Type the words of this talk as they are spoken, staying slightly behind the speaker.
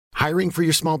Hiring for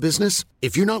your small business?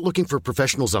 If you're not looking for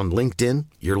professionals on LinkedIn,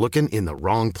 you're looking in the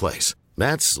wrong place.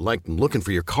 That's like looking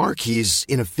for your car keys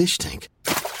in a fish tank.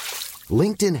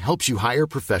 LinkedIn helps you hire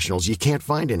professionals you can't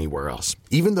find anywhere else,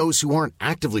 even those who aren't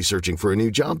actively searching for a new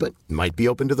job but might be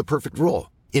open to the perfect role.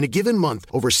 In a given month,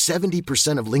 over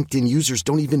 70% of LinkedIn users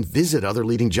don't even visit other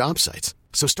leading job sites.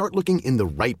 So start looking in the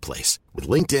right place. With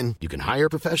LinkedIn, you can hire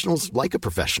professionals like a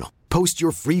professional. Post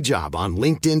your free job on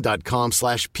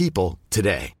linkedin.com/people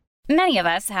today. Many of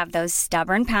us have those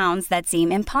stubborn pounds that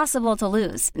seem impossible to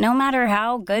lose, no matter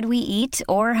how good we eat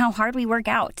or how hard we work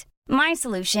out. My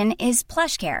solution is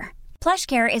PlushCare.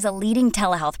 PlushCare is a leading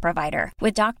telehealth provider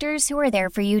with doctors who are there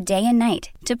for you day and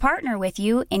night to partner with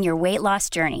you in your weight loss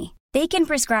journey. They can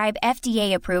prescribe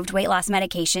FDA-approved weight loss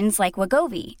medications like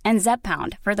Wegovy and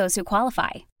Zepbound for those who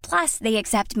qualify. Plus, they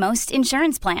accept most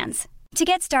insurance plans. To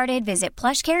get started, visit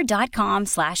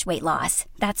plushcare.com/weightloss.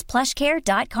 That's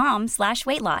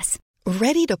plushcare.com/weightloss.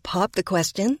 Ready to pop the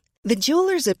question? The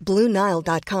jewelers at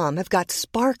BlueNile.com have got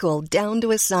sparkle down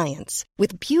to a science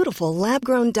with beautiful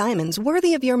lab-grown diamonds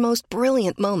worthy of your most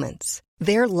brilliant moments.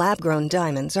 Their lab-grown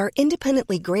diamonds are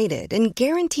independently graded and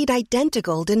guaranteed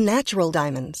identical to natural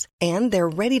diamonds, and they're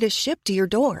ready to ship to your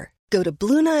door. Go to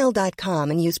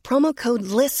BlueNile.com and use promo code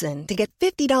LISTEN to get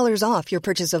 $50 off your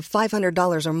purchase of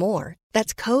 $500 or more.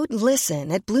 That's code LISTEN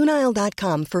at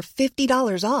BlueNile.com for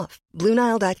 $50 off.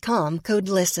 BlueNile.com, code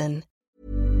LISTEN.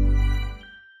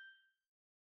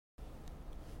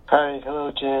 Hi,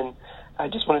 hello Jen. I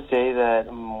just want to say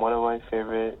that one of my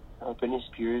favorite Britney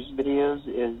Spears videos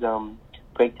is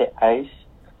Break the Ice.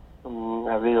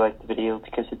 I really like the video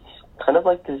because it's kind of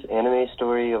like this anime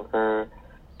story of her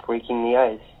breaking the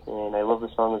ice, and I love the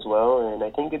song as well, and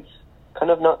I think it's kind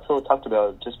of not so talked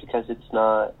about just because it's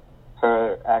not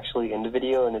her actually in the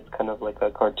video and it's kind of like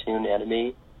a cartoon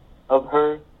anime of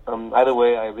her. Either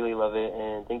way, I really love it,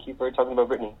 and thank you for talking about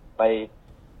Britney. Bye.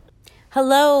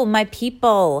 Hello, my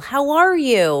people. How are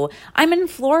you? I'm in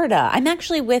Florida. I'm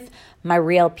actually with my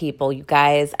real people, you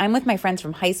guys. I'm with my friends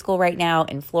from high school right now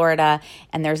in Florida,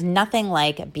 and there's nothing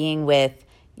like being with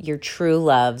your true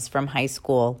loves from high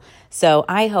school. So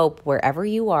I hope wherever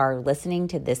you are listening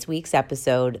to this week's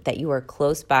episode that you are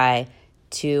close by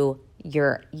to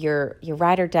your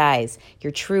ride or dies,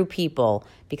 your true people,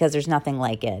 because there's nothing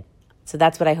like it. So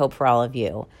that's what I hope for all of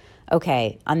you.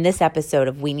 Okay, on this episode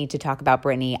of We Need to Talk About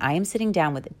Britney, I am sitting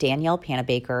down with Danielle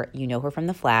Panabaker. You know her from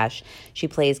The Flash. She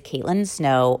plays Caitlin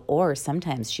Snow, or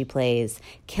sometimes she plays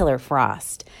Killer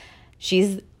Frost.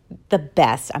 She's the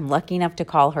best. I'm lucky enough to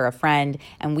call her a friend,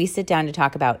 and we sit down to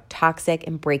talk about Toxic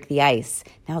and Break the Ice.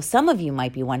 Now, some of you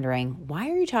might be wondering, why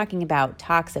are you talking about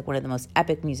Toxic, one of the most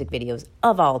epic music videos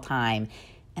of all time,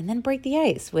 and then Break the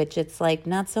Ice, which it's like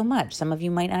not so much. Some of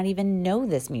you might not even know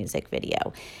this music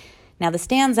video. Now, the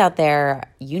stands out there,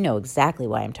 you know exactly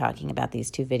why I'm talking about these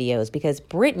two videos, because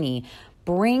Britney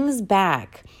brings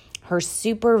back her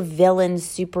super villain,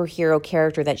 superhero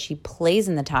character that she plays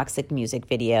in the Toxic music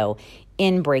video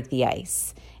in Break the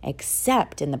Ice.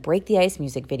 Except in the Break the Ice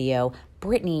music video,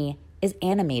 Britney is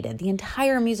animated. The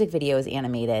entire music video is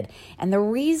animated. And the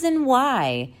reason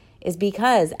why is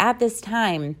because at this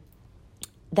time,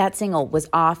 that single was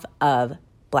off of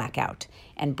Blackout.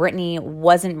 And Britney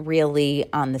wasn't really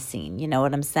on the scene. You know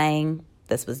what I'm saying?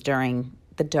 This was during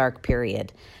the dark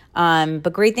period.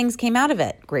 But great things came out of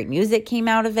it. Great music came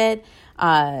out of it.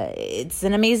 It's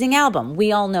an amazing album.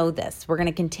 We all know this. We're going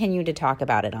to continue to talk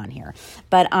about it on here.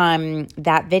 But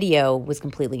that video was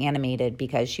completely animated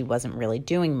because she wasn't really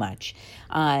doing much.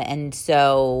 And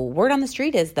so word on the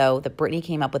street is, though, that Britney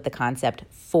came up with the concept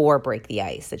for Break the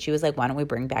Ice, that she was like, why don't we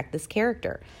bring back this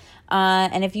character?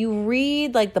 And if you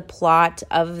read like the plot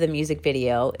of the music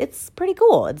video, it's pretty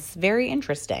cool. It's very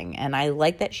interesting. And I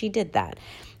like that she did that.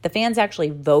 The fans actually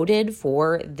voted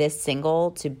for this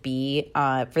single to be,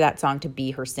 for that song to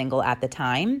be her single at the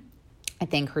time. I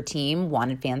think her team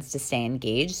wanted fans to stay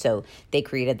engaged, so they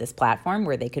created this platform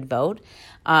where they could vote,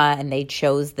 and they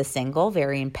chose the single.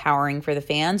 Very empowering for the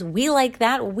fans. We like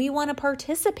that. We want to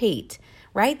participate,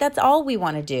 right? That's all we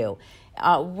want to do.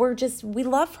 We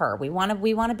love her. We want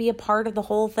to be a part of the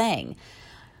whole thing.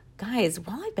 Guys,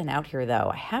 while I've been out here, though,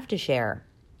 I have to share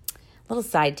a little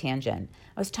side tangent.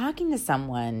 I was talking to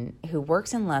someone who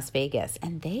works in Las Vegas,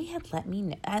 and they had let me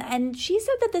know, and she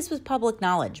said that this was public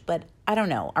knowledge, but I don't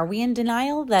know. Are we in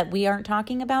denial that we aren't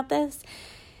talking about this?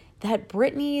 That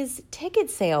Britney's ticket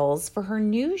sales for her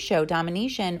new show,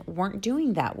 Domination, weren't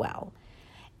doing that well.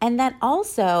 And that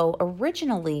also,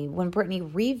 originally, when Britney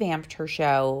revamped her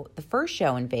show, the first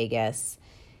show in Vegas,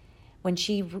 when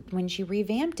she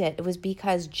revamped it, it was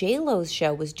because J-Lo's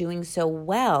show was doing so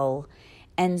well,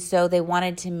 And so they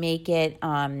wanted to make it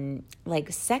like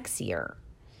sexier.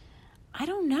 I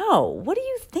don't know. What do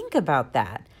you think about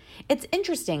that? It's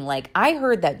interesting. Like, I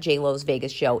heard that J-Lo's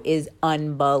Vegas show is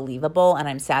unbelievable, and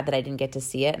I'm sad that I didn't get to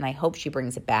see it, and I hope she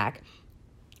brings it back.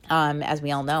 As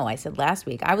we all know, I said last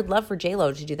week, I would love for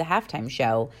J-Lo to do the halftime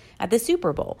show at the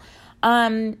Super Bowl.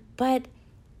 But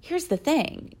here's the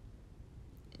thing.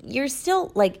 You're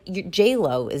still, like,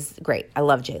 J-Lo is great. I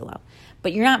love J-Lo.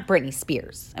 But you're not Britney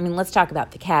Spears. I mean, let's talk about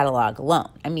the catalog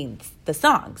alone. I mean, the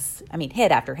songs. I mean,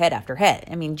 hit after hit after hit.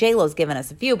 I mean, J-Lo's given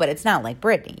us a few, but it's not like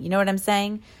Britney. You know what I'm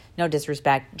saying? No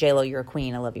disrespect. J-Lo, you're a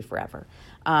queen. I love you forever.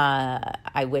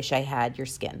 I wish I had your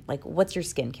skin. Like, what's your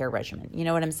skincare regimen? You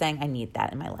know what I'm saying? I need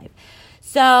that in my life.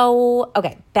 So,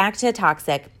 okay, back to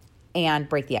Toxic and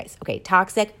Break the Ice. Okay,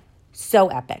 Toxic, so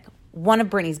epic. One of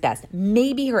Britney's best,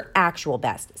 maybe her actual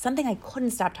best. Something I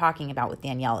couldn't stop talking about with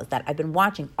Danielle is that I've been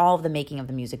watching all of the making of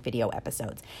the music video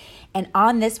episodes. And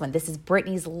on this one, this is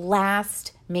Britney's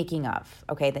last making of,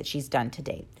 okay, that she's done to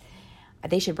date.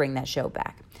 They should bring that show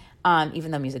back,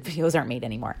 even though music videos aren't made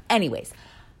anymore. Anyways,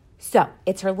 so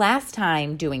it's her last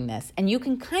time doing this. And you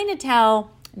can kind of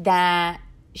tell that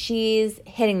she's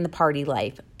hitting the party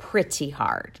life pretty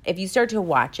hard if you start to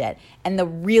watch it. And the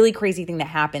really crazy thing that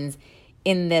happens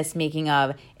in this making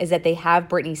of is that they have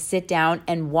Britney sit down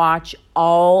and watch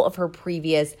all of her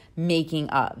previous making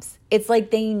ofs. It's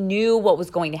like they knew what was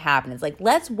going to happen. It's like,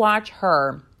 let's watch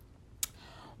her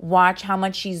watch how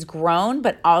much she's grown,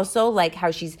 but also like how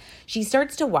she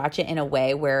starts to watch it in a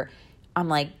way where I'm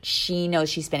like, she knows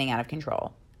she's spinning out of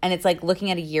control. And it's like looking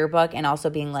at a yearbook and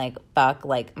also being like, fuck,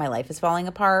 like my life is falling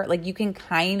apart. Like you can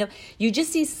kind of, you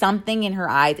just see something in her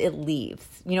eyes. It leaves,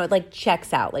 you know, it like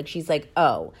checks out. Like she's like,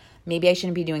 oh, maybe I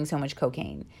shouldn't be doing so much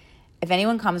cocaine. If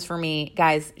anyone comes for me,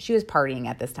 guys, she was partying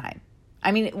at this time.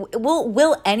 I mean,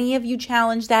 will any of you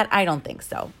challenge that? I don't think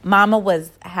so. Mama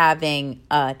was having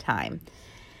a time.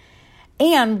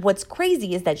 And what's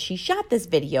crazy is that she shot this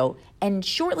video, and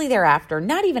shortly thereafter,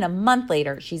 not even a month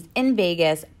later, she's in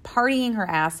Vegas partying her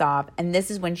ass off, and this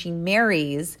is when she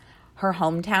marries her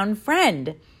hometown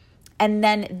friend. And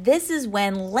then this is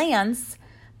when Lance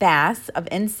Bass of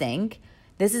NSYNC,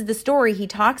 this is the story he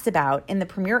talks about in the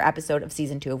premiere episode of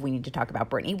season 2 of We Need to Talk About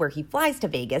Britney, where he flies to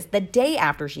Vegas the day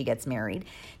after she gets married.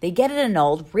 They get it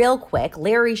annulled real quick.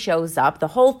 Larry shows up. The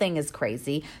whole thing is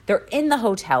crazy. They're in the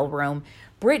hotel room.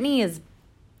 Britney is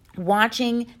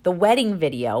watching the wedding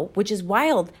video, which is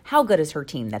wild. How good is her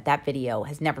team that video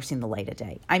has never seen the light of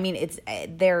day? I mean,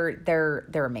 they're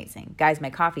amazing. Guys, my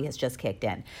coffee has just kicked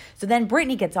in. So then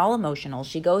Britney gets all emotional.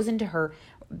 She goes into her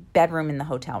bedroom in the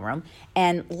hotel room,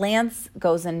 and Lance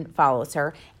goes and follows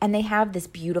her, and they have this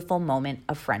beautiful moment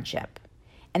of friendship.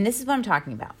 And this is what I'm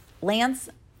talking about. Lance,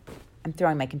 I'm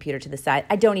throwing my computer to the side.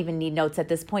 I don't even need notes at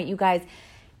this point, you guys.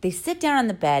 They sit down on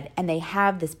the bed, and they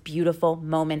have this beautiful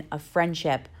moment of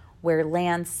friendship where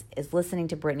Lance is listening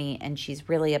to Britney, and she's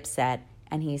really upset,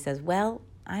 and he says, well,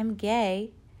 I'm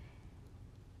gay.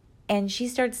 And she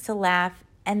starts to laugh,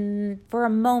 and for a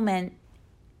moment,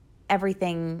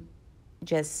 everything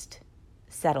just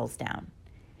settles down.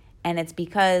 And it's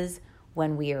because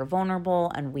when we are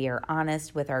vulnerable and we are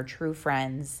honest with our true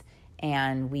friends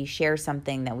and we share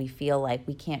something that we feel like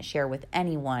we can't share with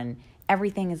anyone,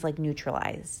 everything is like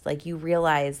neutralized. Like you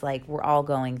realize like we're all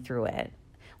going through it.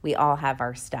 We all have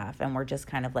our stuff and we're just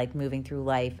kind of like moving through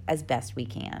life as best we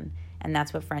can. And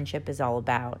that's what friendship is all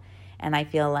about. And I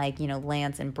feel like, you know,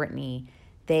 Lance and Britney,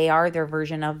 they are their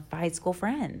version of high school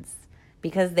friends,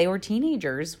 because they were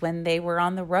teenagers when they were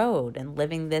on the road and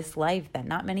living this life that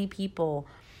not many people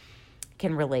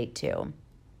can relate to.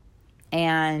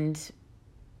 And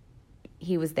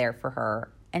he was there for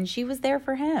her, and she was there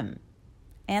for him.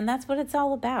 And that's what it's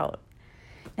all about.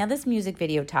 Now, this music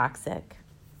video, Toxic,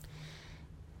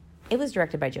 it was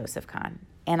directed by Joseph Kahn.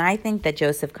 And I think that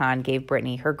Joseph Kahn gave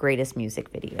Britney her greatest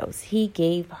music videos. He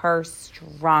gave her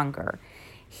Stronger.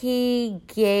 He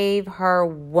gave her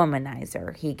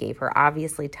Womanizer. He gave her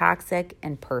obviously Toxic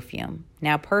and Perfume.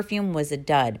 Now, Perfume was a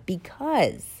dud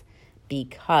because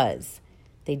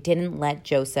they didn't let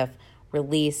Joseph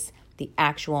release the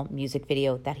actual music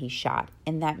video that he shot.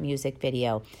 In that music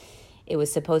video, it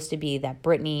was supposed to be that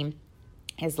Britney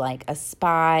is like a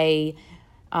spy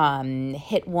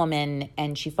hit woman,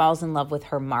 and she falls in love with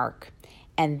her Mark.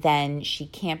 And then she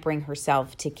can't bring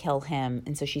herself to kill him,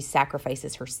 and so she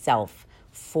sacrifices herself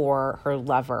for her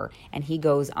lover, and he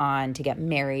goes on to get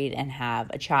married and have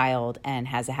a child and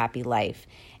has a happy life.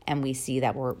 And we see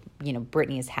that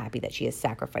Britney is happy that she has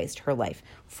sacrificed her life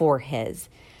for his.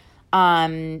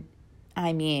 I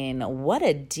mean, what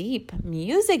a deep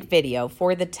music video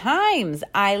for the times.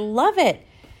 I love it.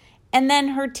 And then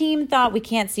her team thought we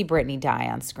can't see Britney die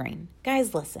on screen.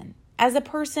 Guys, listen. As a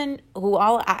person who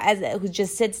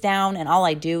just sits down and all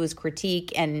I do is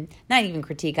critique, and not even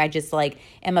critique, I just like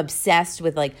am obsessed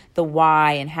with like the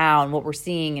why and how and what we're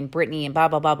seeing and Britney and blah,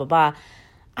 blah, blah, blah, blah.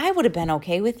 I would have been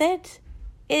okay with it.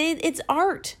 It's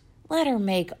art. Let her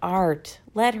make art.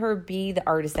 Let her be the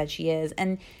artist that she is.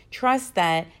 And trust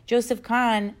that Joseph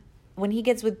Kahn, when he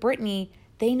gets with Britney,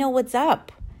 they know what's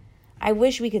up. I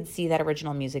wish we could see that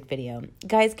original music video.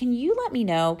 Guys, can you let me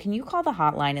know? Can you call the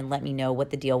hotline and let me know what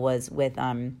the deal was with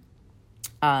the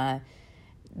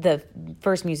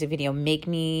first music video, Make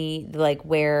Me, like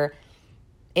where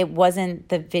it wasn't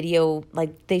the video,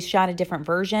 like they shot a different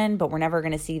version, but we're never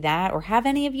going to see that? Or have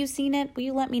any of you seen it? Will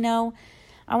you let me know?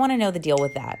 I want to know the deal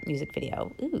with that music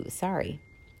video. Ooh, sorry.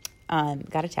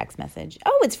 Got a text message.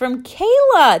 Oh, it's from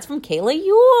Kayla. It's from Kayla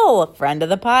Yule, a friend of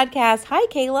the podcast. Hi,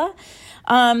 Kayla.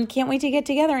 Can't wait to get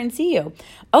together and see you.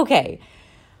 Okay,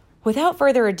 without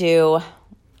further ado,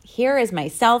 here is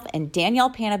myself and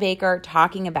Danielle Panabaker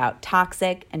talking about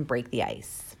Toxic and Break the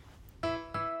Ice.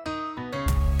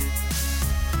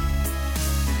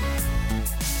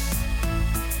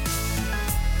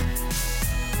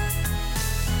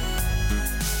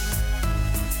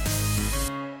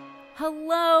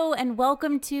 Hello and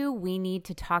welcome to We Need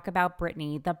to Talk About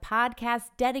Britney, the podcast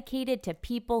dedicated to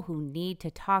people who need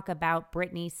to talk about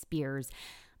Britney Spears.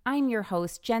 I'm your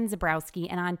host, Jen Zabrowski,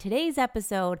 and on today's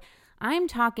episode, I'm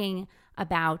talking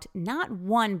about not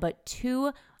one but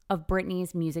two of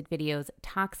Britney's music videos,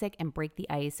 Toxic and Break the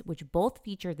Ice, which both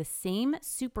feature the same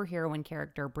superheroine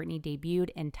character Britney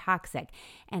debuted in Toxic.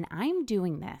 And I'm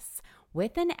doing this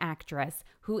with an actress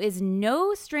who is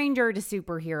no stranger to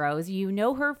superheroes. You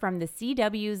know her from the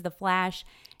CW's The Flash,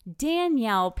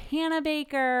 Danielle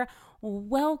Panabaker.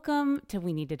 Welcome to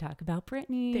We Need to Talk About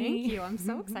Britney. Thank you. I'm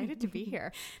so excited to be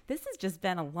here. This has just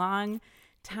been a long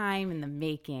time in the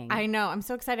making. I know. I'm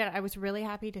so excited. I was really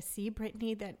happy to see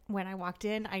Britney that when I walked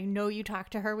in. I know you talk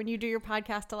to her when you do your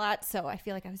podcast a lot, so I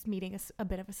feel like I was meeting a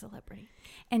bit of a celebrity.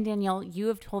 And Danielle, you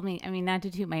have told me, I mean, not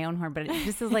to toot my own horn, but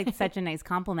this is like such a nice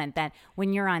compliment that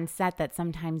when you're on set that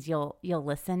sometimes you'll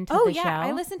listen to the show.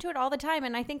 I listen to it all the time,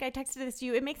 and I think I texted this to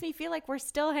you. It makes me feel like we're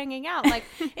still hanging out. Like,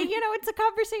 and, it's a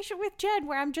conversation with Jen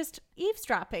where I'm just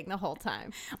eavesdropping the whole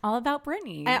time. All about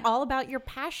Britney. And all about your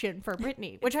passion for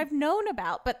Britney, which I've known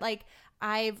about. But like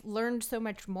I've learned so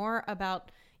much more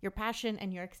about your passion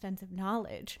and your extensive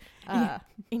knowledge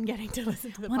in getting to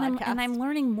listen to the podcast. And I'm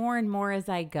learning more and more as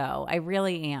I go. I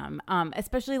really am.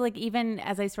 Especially like even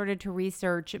as I started to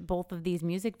research both of these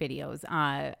music videos,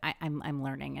 I'm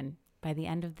learning. And by the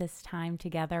end of this time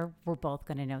together, we're both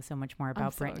going to know so much more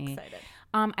about Britney. I'm so excited.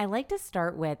 I like to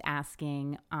start with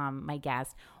asking my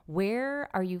guest, where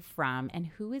are you from and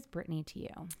who is Britney to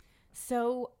you?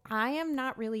 So I am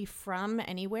not really from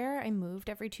anywhere. I moved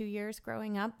every 2 years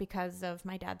growing up because of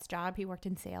my dad's job. He worked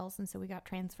in sales, and so we got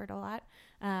transferred a lot.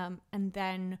 And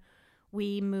then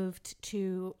we moved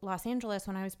to Los Angeles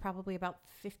when I was probably about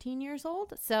 15 years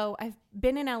old. So I've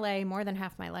been in LA more than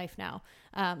half my life now.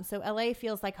 So LA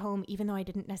feels like home, even though I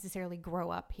didn't necessarily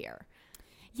grow up here.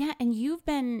 Yeah, and you've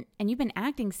been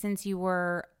acting since you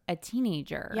were a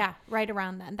teenager. Yeah, right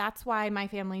around then. That's why my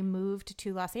family moved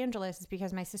to Los Angeles, is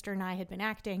because my sister and I had been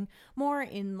acting more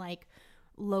in like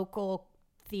local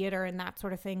theater and that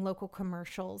sort of thing, local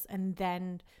commercials. And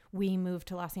then we moved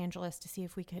to Los Angeles to see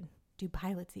if we could do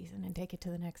pilot season and take it to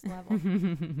the next level.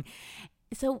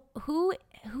 So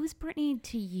who's Britney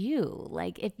to you?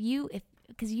 Like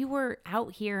because you were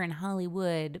out here in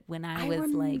Hollywood when I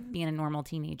was like being a normal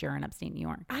teenager in upstate New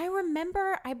York. I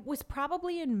remember I was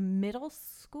probably in middle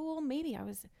school. Maybe it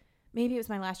was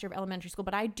my last year of elementary school,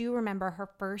 but I do remember her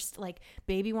first like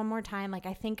Baby One More Time. Like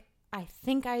I think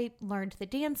I learned the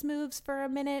dance moves for a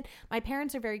minute. My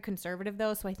parents are very conservative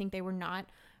though, so I think they were not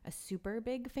a super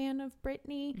big fan of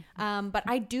Britney. But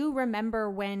I do remember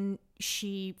when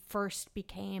she first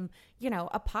became,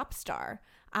 a pop star.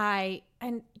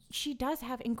 And she does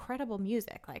have incredible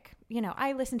music. Like,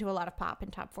 I listen to a lot of pop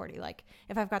in top 40. Like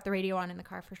if I've got the radio on in the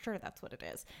car, for sure, that's what it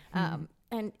is.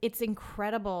 And it's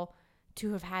incredible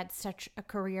to have had such a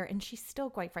career. And she's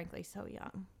still, quite frankly, so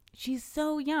young. She's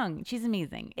so young. She's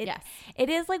amazing. Yes. It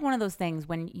is like one of those things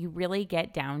when you really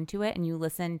get down to it and you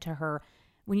listen to her,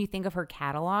 when you think of her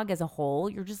catalog as a whole,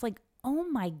 you're just like, oh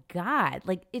my God.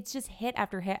 Like it's just hit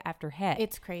after hit after hit.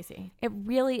 It's crazy. It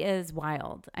really is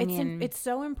wild. I mean, it's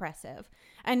so impressive.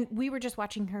 And we were just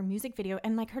watching her music video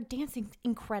and like her dancing's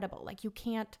incredible. Like you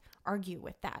can't argue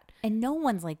with that. And no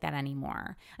one's like that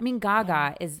anymore. I mean,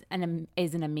 Gaga is an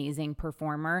amazing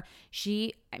performer.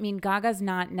 Gaga's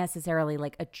not necessarily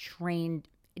like a trained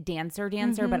dancer,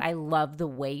 but I love the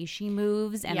way she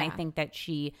moves. And I think that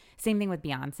same thing with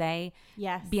Beyonce.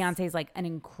 Yes. Beyonce's like an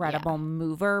incredible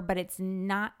mover, but it's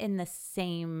not in the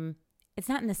same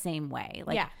way.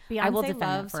 Like, Beyonce I will defend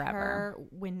loves that forever. her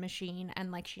wind machine,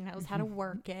 and like she knows how to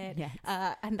work it. Yes.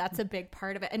 And that's a big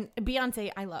part of it. And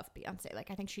Beyonce, I love Beyonce.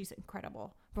 Like, I think she's an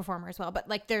incredible performer as well. But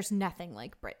like, there's nothing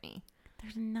like Britney.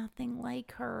 There's nothing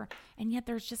like her. And yet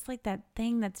there's just like that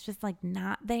thing that's just like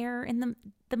not there in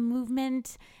the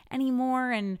movement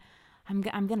anymore. And I'm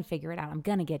going to figure it out. I'm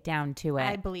going to get down to it.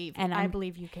 I believe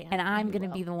you can. And I'm going to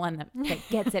be the one that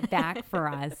gets it back for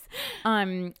us.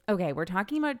 Okay, we're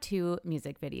talking about 2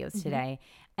 music videos today.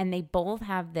 And they both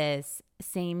have this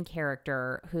same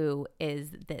character who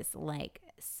is this like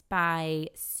spy,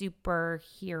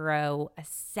 superhero,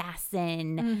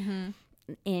 assassin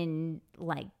in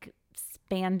like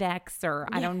spandex, or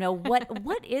I don't know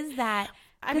what is that.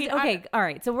 I mean, okay, all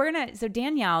right. So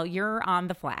Danielle, you're on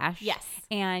The Flash. Yes.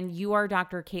 And you are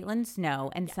Dr. Caitlin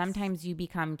Snow, and sometimes you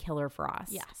become Killer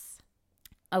Frost. Yes.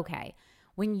 Okay.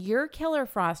 When you're Killer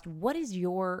Frost, what is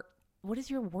your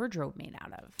wardrobe made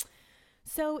out of?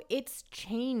 So it's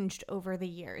changed over the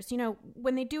years. You know,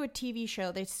 when they do a TV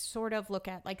show, they sort of look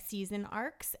at like season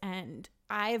arcs, and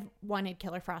I've wanted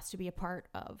Killer Frost to be a part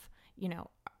of, you know,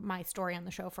 my story on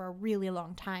the show for a really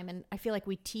long time. And I feel like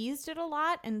we teased it a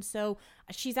lot. And so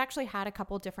she's actually had a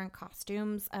couple different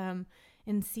costumes.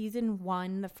 In season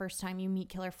 1, the first time you meet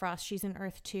Killer Frost, she's in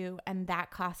Earth 2, and that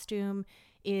costume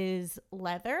is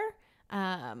leather.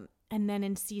 And then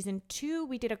in season 2,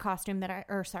 we did a costume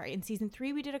in season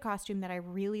 3, we did a costume that I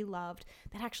really loved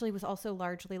that actually was also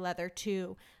largely leather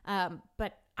too.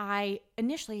 But I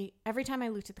initially, every time I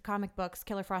looked at the comic books,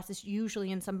 Killer Frost is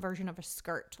usually in some version of a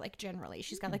skirt, like generally.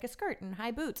 She's got like a skirt and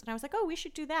high boots. And I was like, oh, we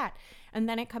should do that. And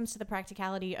then it comes to the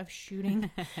practicality of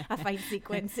shooting a fight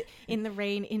sequence in the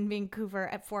rain in Vancouver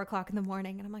at 4:00 in the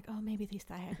morning. And I'm like, oh, maybe these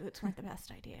thigh-high boots weren't the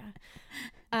best idea.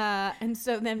 And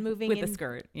so then moving with a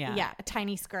skirt. Yeah. Yeah, a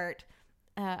tiny skirt.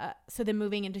 So then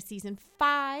moving into season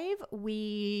 5,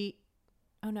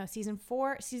 season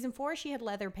 4, she had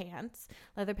leather pants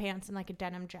and like a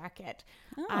denim jacket.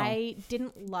 Oh, I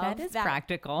didn't love that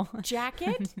practical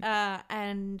jacket.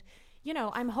 And, you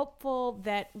know, I'm hopeful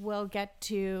that we'll get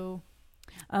to.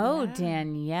 Oh, yeah.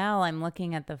 Danielle, I'm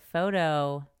looking at the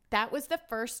photo. That was the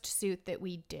first suit that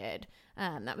we did.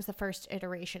 That was the first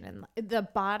iteration. And the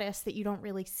bodice that you don't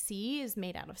really see is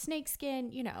made out of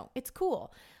snakeskin. You know, it's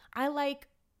cool. I like,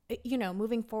 you know,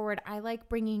 moving forward, I like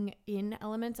bringing in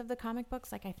elements of the comic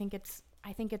books. Like, I think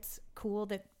it's cool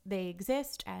that they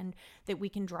exist and that we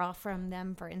can draw from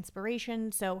them for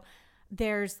inspiration. So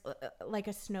there's like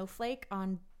a snowflake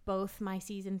on both my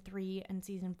season 3 and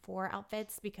season 4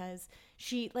 outfits, because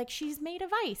she's made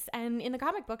of ice, and in the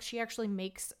comic books she actually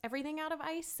makes everything out of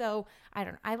ice. So I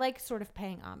don't know, I like sort of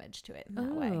paying homage to it in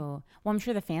that way. Well, I'm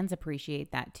sure the fans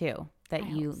appreciate that too, that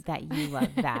you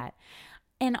love that.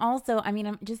 And also, I mean,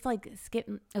 I'm just like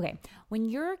skipping. Okay, when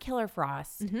you're Killer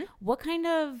Frost, what kind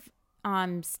of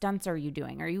stunts are you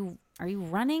doing? Are you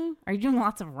running? Are you doing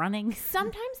lots of running?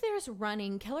 Sometimes there's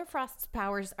running. Killer Frost's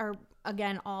powers are,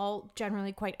 again, all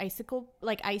generally quite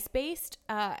ice-based.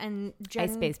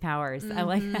 Ice-based powers. I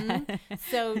like that.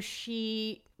 So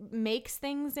she makes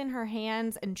things in her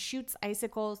hands and shoots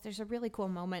icicles. There's a really cool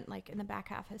moment like in the back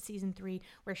half of season 3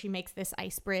 where she makes this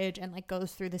ice bridge and like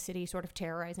goes through the city sort of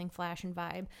terrorizing Flash and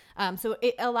Vibe. So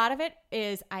a lot of it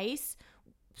is ice.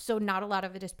 So not a lot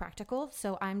of it is practical.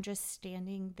 So I'm just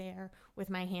standing there with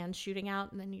my hands shooting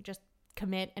out, and then you just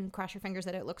commit and cross your fingers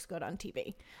that it looks good on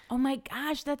TV. Oh my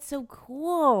gosh, that's so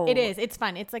cool. It is. It's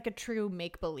fun. It's like a true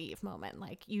make-believe moment.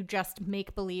 Like, you just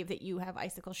make believe that you have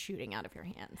icicles shooting out of your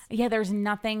hands. Yeah, there's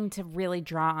nothing to really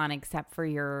draw on except for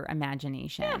your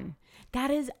imagination. Yeah.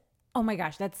 That is, oh my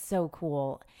gosh, that's so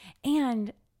cool.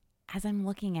 And as I'm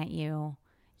looking at you,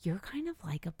 you're kind of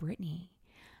like a Britney.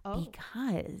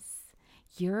 Because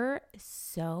you're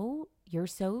so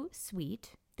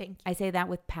sweet. Thank you. I say that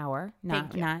with power,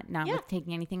 not yeah. with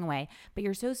taking anything away. But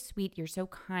you're so sweet. You're so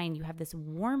kind. You have this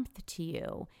warmth to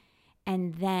you.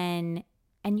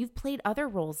 And you've played other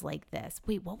roles like this.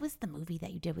 Wait, what was the movie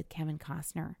that you did with Kevin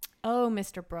Costner? Oh,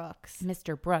 Mr. Brooks.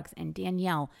 Mr. Brooks. And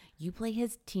Danielle, you play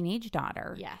his teenage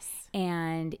daughter. Yes.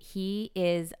 And he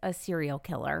is a serial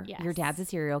killer. Yes. Your dad's a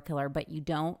serial killer, but you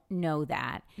don't know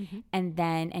that.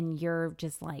 And you're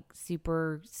just like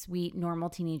super sweet, normal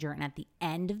teenager. And at the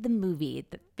end of the movie, at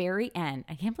the very end,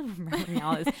 I can't believe I'm remembering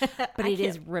all this, but it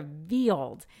is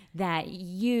revealed that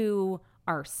you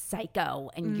are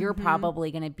psycho and you're probably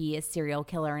going to be a serial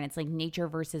killer, and it's like nature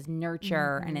versus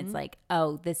nurture, and it's like,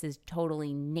 oh, this is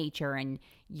totally nature and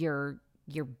you're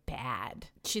you're bad.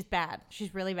 She's bad.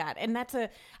 She's really bad. And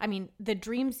the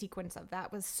dream sequence of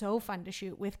that was so fun to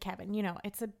shoot with Kevin. You know,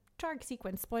 it's a dark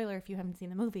sequence, spoiler if you haven't seen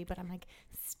the movie, but I'm like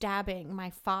stabbing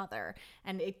my father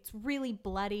and it's really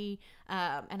bloody,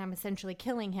 and I'm essentially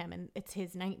killing him and it's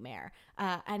his nightmare.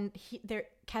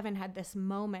 Kevin had this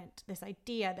moment, this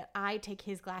idea that I take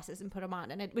his glasses and put them on,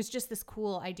 and it was just this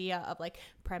cool idea of like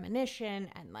premonition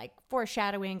and like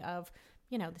foreshadowing of,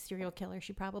 you know, the serial killer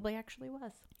she probably actually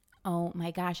was. Oh my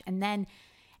gosh. And then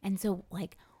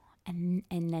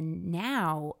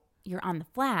now you're on The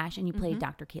Flash and you play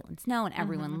Dr. Caitlin Snow and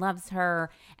everyone loves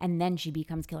her. And then she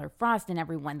becomes Killer Frost and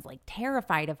everyone's like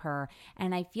terrified of her.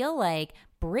 And I feel like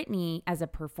Brittany as a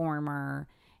performer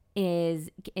is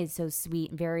so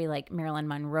sweet, very like Marilyn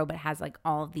Monroe, but has like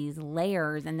all of these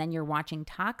layers. And then you're watching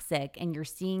Toxic and you're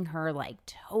seeing her like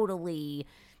totally...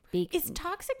 Is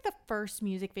Toxic the first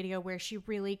music video where she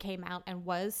really came out and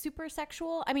was super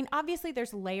sexual? I mean, obviously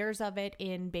there's layers of it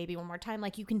in Baby One More Time.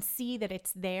 Like you can see that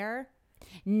it's there.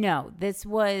 No,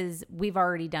 we've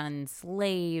already done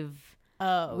Slave.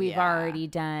 Oh, we've already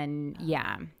done,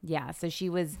 yeah. So she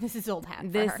was. This is old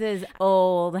hat. This is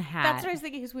old hat. That's what I was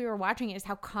thinking as we were watching it, is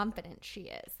how confident she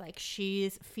is. Like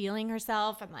she's feeling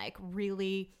herself and like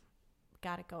really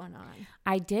got it going on.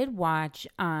 I did watch.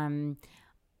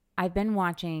 I've been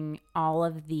watching all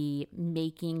of the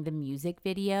Making the Music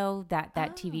video, that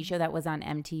TV show that was on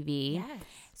MTV. Yes.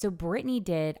 So Brittany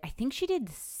I think she did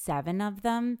 7 of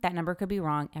them. That number could be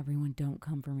wrong. Everyone don't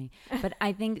come for me. But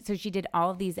I think, so she did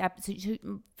all of these episodes.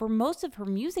 For most of her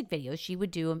music videos, she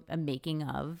would do a making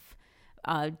of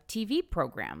a TV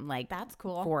program. Like, that's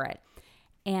cool. For it.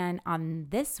 And on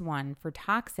this one, for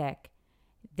Toxic,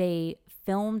 they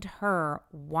filmed her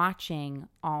watching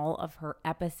all of her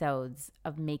episodes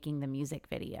of Making the Music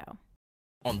video.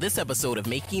 On this episode of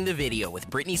Making the Video with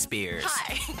Britney Spears.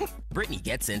 Hi. Britney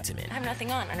gets intimate. I have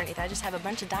nothing on underneath. I just have a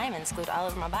bunch of diamonds glued all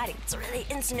over my body. It's a really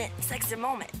intimate, sexy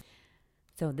moment.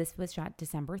 So this was shot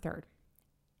December 3rd.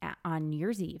 On New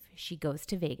Year's Eve, she goes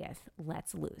to Vegas,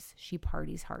 lets loose. She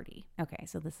parties hardy. Okay,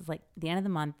 so this is like the end of the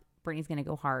month. Brittany's going to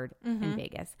go hard in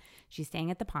Vegas. She's staying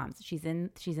at the Palms. She's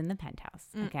in the penthouse.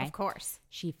 Okay. Of course.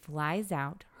 She flies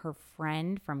out. Her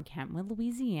friend from Kentwood,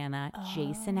 Louisiana,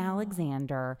 Jason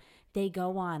Alexander, they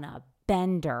go on a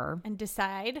bender. And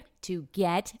decide to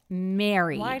get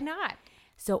married. Why not?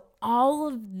 So all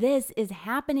of this is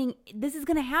happening. This is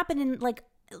going to happen in like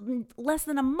less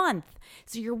than a month.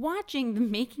 So you're watching the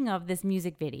making of this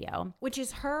music video. Which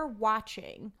is her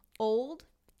watching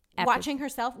watching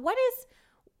herself.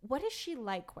 What is she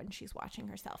like when she's watching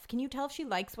herself? Can you tell if she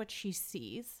likes what she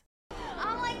sees?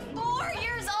 I'm like 4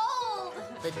 years old.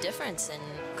 The difference in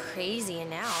crazy and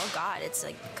now, oh God, it's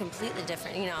like completely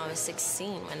different. You know, I was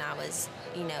 16 when I was,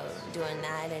 you know, doing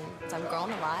that, and so I've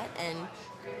grown a lot, and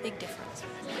big difference.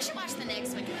 We should watch the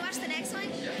next one. Can we watch the next one?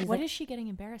 What is she getting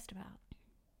embarrassed about?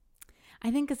 I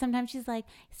think because sometimes she's like,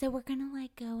 so we're going to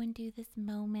like go and do this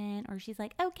moment. Or she's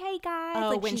like, okay, guys. Oh,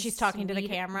 like when she's talking to the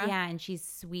camera? Yeah, and she's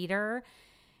sweeter.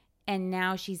 And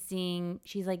now she's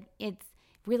like, it's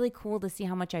really cool to see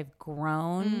how much I've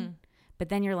grown. But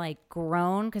then you're like,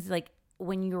 grown? Because like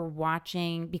when you're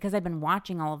watching, because I've been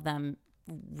watching all of them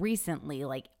recently,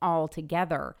 like all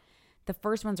together, the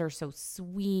first ones are so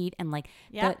sweet. And like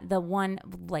the one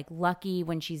like Lucky,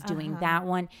 when she's doing that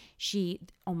one,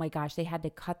 oh my gosh, they had to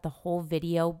cut the whole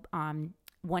video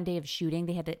one day of shooting.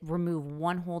 They had to remove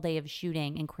one whole day of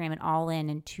shooting and cram it all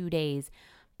in 2 days.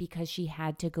 Because she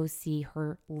had to go see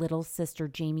her little sister,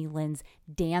 Jamie Lynn's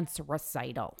dance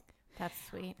recital. That's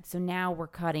sweet. So now we're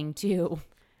cutting to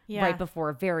right before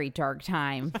a very dark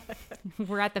time.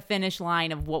 We're at the finish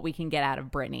line of what we can get out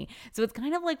of Britney. So it's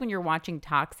kind of like when you're watching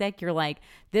Toxic, you're like,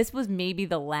 this was maybe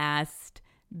the last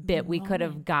bit we could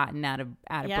have gotten out of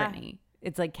Britney.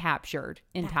 It's like captured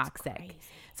in Toxic. Crazy.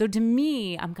 So to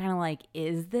me, I'm kind of like,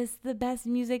 is this the best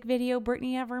music video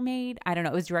Britney ever made? I don't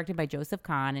know. It was directed by Joseph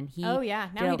Kahn, and he. Oh yeah,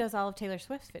 now he does all of Taylor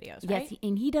Swift's videos, right? Yes,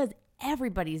 and he does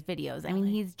everybody's videos. I mean,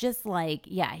 he's just like,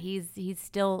 he's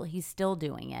still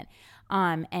doing it.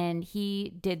 And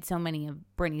he did so many of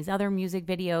Britney's other music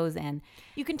videos, and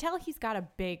you can tell he's got a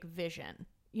big vision.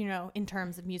 You know, in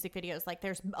terms of music videos, like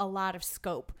there's a lot of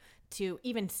scope to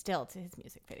even still to his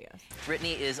music videos.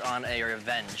 Britney is on a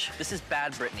revenge. This is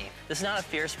bad Britney. This is not a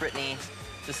fierce Britney.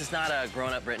 This is not a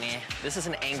grown-up Britney. This is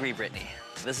an angry Britney.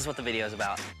 This is what the video is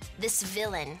about. This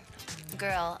villain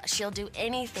girl, she'll do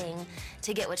anything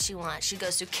to get what she wants. She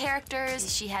goes through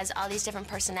characters. She has all these different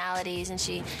personalities, and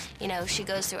she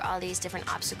goes through all these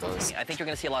different obstacles. I think you're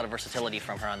going to see a lot of versatility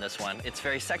from her on this one. It's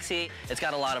very sexy. It's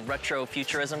got a lot of retro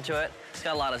futurism to it. It's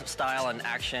got a lot of style and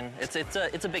action. It's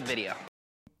a big video.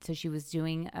 so she was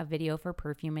doing a video for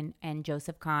perfume, and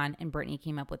Joseph Kahn and Britney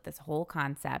came up with this whole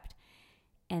concept.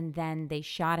 And then they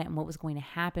shot it. And what was going to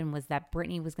happen was that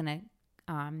Britney was going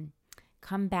to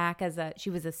come back she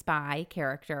was a spy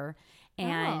character.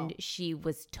 And she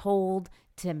was told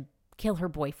to kill her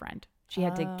boyfriend. She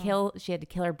had to kill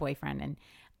her boyfriend.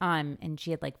 And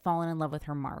she had like fallen in love with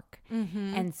her Mark.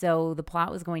 Mm-hmm. And so the plot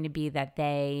was going to be that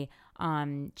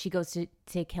she goes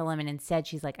to kill him, and instead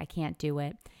she's like, I can't do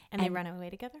it. And they run away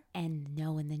together? And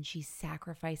then she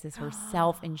sacrifices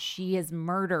herself and she is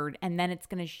murdered. And then it's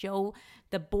going to show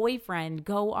the boyfriend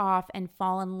go off and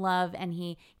fall in love, and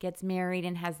he gets married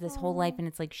and has this whole life. And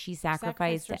it's like she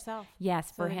sacrificed herself.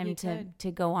 Yes, for him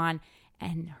to go on.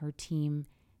 And her team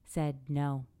said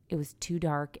no. It was too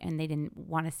dark and they didn't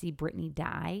want to see Britney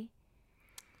die.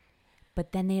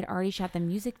 But then they had already shot the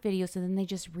music video, so then they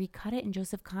just recut it, and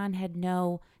Joseph Kahn had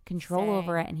no control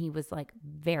over it, and he was like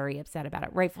very upset about it,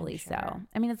 rightfully so.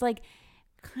 I mean, it's like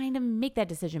kind of make that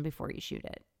decision before you shoot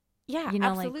it. Yeah,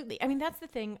 absolutely. Like, I mean, that's the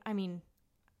thing. I mean,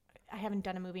 I haven't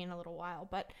done a movie in a little while,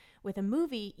 but with a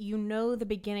movie, you know the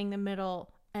beginning, the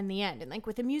middle, and the end. And like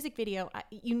with a music video,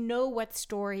 you know what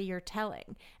story you're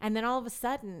telling. And then all of a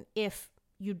sudden, if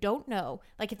you don't know,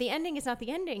 like if the ending is not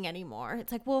the ending anymore,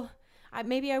 it's like, well,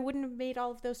 maybe I wouldn't have made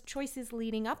all of those choices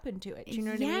leading up into it. Do you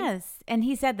know what I mean? Yes. And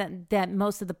he said that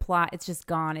most of the plot, it's just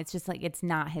gone. It's just like, it's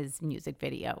not his music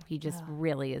video. He just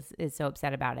really is so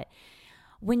upset about it.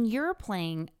 When you're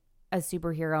playing a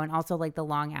superhero, and also like the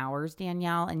long hours,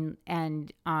 Danielle,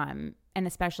 and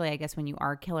especially I guess when you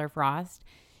are Killer Frost,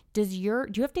 do you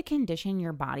have to condition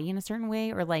your body in a certain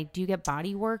way, or like do you get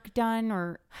body work done?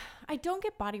 Or I don't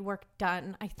get body work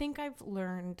done. I think I've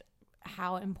learned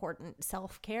how important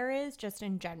self-care is just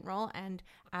in general, and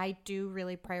I do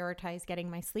really prioritize getting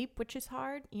my sleep, which is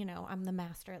hard. You know, I'm the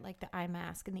master at like the eye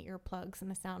mask and the earplugs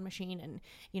and the sound machine, and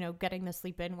you know, getting the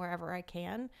sleep in wherever I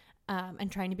can,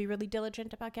 and trying to be really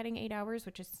diligent about getting 8 hours,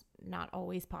 which is not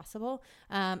always possible.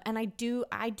 And I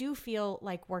do feel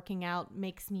like working out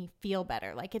makes me feel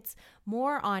better. Like it's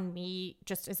more on me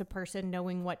just as a person,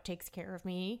 knowing what takes care of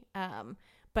me.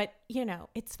 But, you know,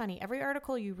 it's funny. Every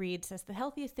article you read says the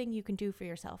healthiest thing you can do for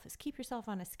yourself is keep yourself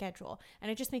on a schedule. And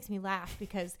it just makes me laugh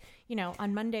because, you know,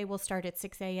 on Monday we'll start at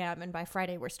 6 a.m. and by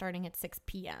Friday we're starting at 6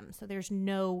 p.m. So there's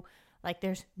no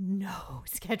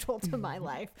schedule to my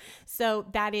life. So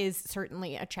that is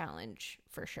certainly a challenge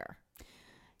for sure.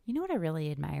 You know what I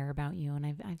really admire about you, and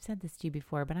I've said this to you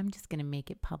before, but I'm just going to make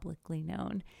it publicly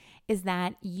known, is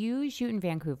that you shoot in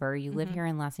Vancouver, you live here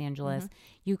in Los Angeles,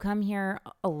 you come here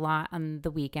a lot on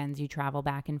the weekends, you travel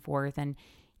back and forth, and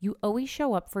you always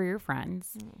show up for your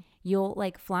friends. You'll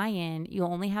like fly in,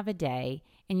 you'll only have a day,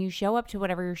 and you show up to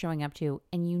whatever you're showing up to,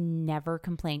 and you never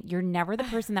complain. You're never the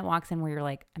person that walks in where you're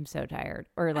like, I'm so tired,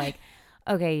 or like,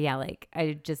 okay, yeah, like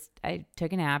I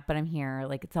took a nap, but I'm here.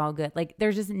 Like it's all good. Like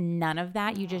there's just none of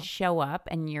that. You just show up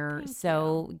and you're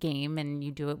game, and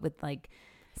you do it with like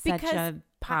such a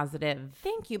positive.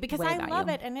 Thank you, because I love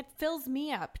it, and it fills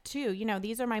me up too. You know,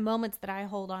 these are my moments that I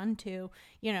hold on to,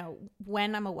 you know,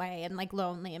 when I'm away and like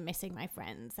lonely and missing my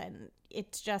friends, and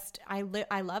it's just I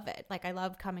love it. Like I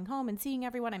love coming home and seeing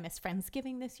everyone. I missed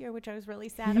Friendsgiving this year, which I was really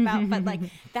sad about, but like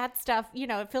that stuff, you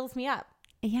know, it fills me up.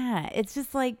 Yeah, it's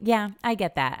just like, yeah, I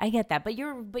get that. But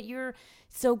you're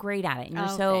so great at it, and you're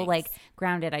so thanks. like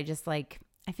grounded. I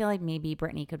feel like maybe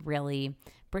Britney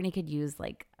could use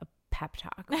like a pep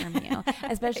talk from you,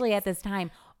 especially at this time.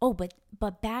 Oh,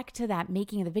 but back to that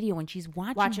making of the video when she's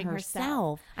watching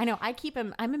herself. I know. I'm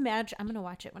going to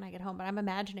watch it when I get home, but I'm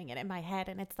imagining it in my head,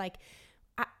 and it's like,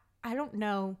 I don't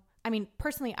know. I mean,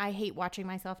 personally, I hate watching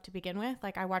myself to begin with.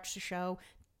 Like I watch the show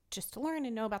just to learn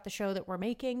and know about the show that we're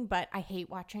making, but I hate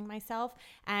watching myself.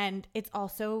 And it's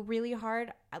also really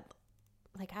hard.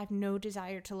 Like I have no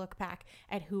desire to look back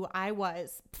at who I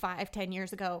was 5-10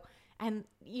 years ago. And,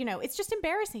 you know, it's just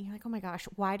embarrassing. You're like, oh my gosh,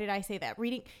 why did I say that?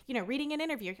 Reading an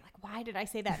interview, you're like, why did I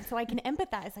say that? And so I can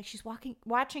empathize. Like she's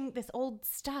watching this old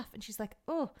stuff, and she's like,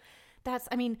 oh, that's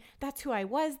who I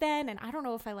was then. And I don't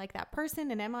know if I like that person.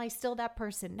 And am I still that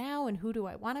person now? And who do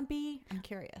I want to be? I'm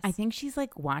curious. I think she's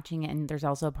like watching it, and there's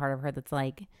also a part of her that's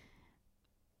like,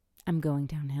 I'm going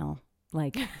downhill.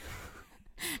 Like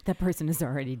that person is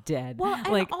already dead. Well, and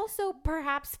like also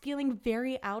perhaps feeling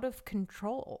very out of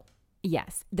control.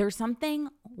 Yes, there's something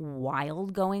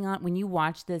wild going on when you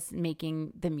watch this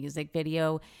making the music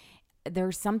video.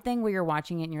 There's something where you're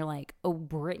watching it and you're like, oh,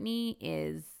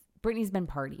 Britney's been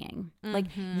partying. Like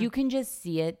you can just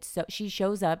see it. So she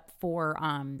shows up for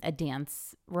a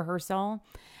dance rehearsal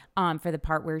for the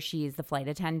part where she's the flight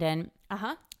attendant.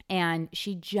 And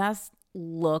she just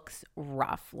looks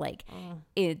rough. Like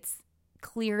it's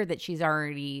clear that she's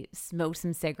already smoked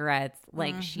some cigarettes.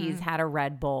 Like she's had a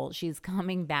Red Bull. She's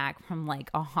coming back from like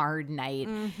a hard night.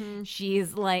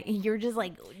 She's like, you're just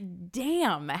like,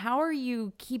 damn, how are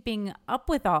you keeping up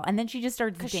with all? And then she just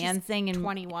starts dancing she's and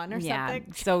 21 or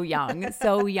something. So young,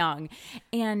 so young.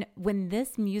 And when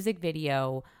this music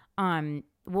video,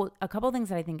 well, a couple of things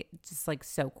that I think just like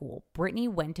so cool. Britney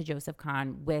went to Joseph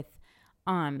Kahn with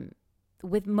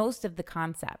most of the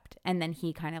concept, and then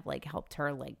he kind of like helped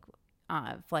her like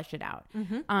flesh it out.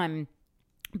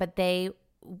 But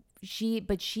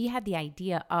she had the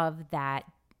idea of that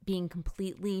being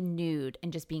completely nude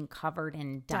and just being covered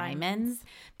in diamonds,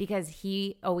 because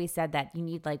he always said that you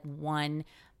need like one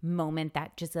moment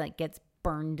that just like gets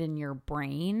burned in your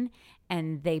brain,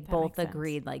 and they both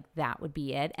agreed like that would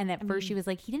be it. And at first she was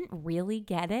like, he didn't really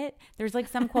get it. There's like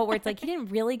some quote where it's like he didn't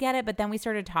really get it, but then we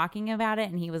started talking about it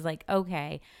and he was like,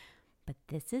 okay. But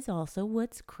this is also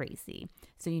what's crazy.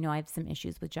 So, you know, I have some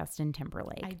issues with Justin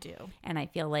Timberlake. I do. And I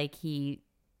feel like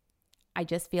I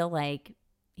just feel like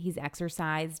he's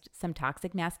exercised some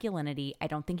toxic masculinity. I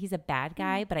don't think he's a bad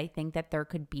guy, but I think that there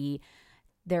could be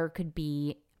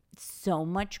so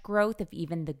much growth if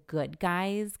even the good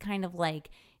guys kind of like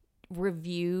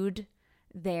reviewed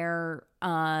their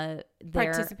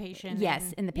participation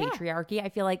in the patriarchy. I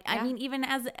feel like I mean even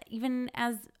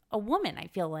as a woman, I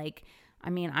feel like, I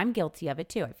mean, I'm guilty of it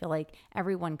too. I feel like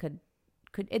everyone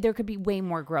there could be way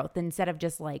more growth instead of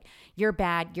just like, you're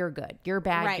bad, you're good. You're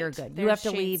bad, you're good. You have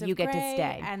to leave, you get to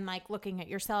stay. And like looking at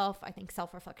yourself, I think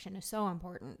self-reflection is so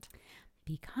important.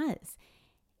 Because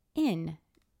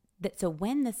so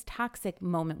when this toxic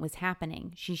moment was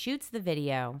happening, she shoots the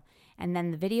video, and then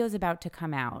the video is about to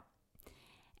come out.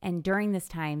 And during this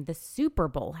time, the Super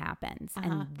Bowl happens.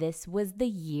 And this was the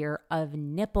year of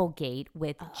Nipplegate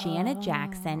with Janet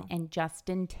Jackson and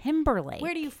Justin Timberlake.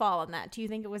 Where do you fall on that? Do you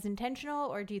think it was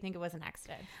intentional, or do you think it was an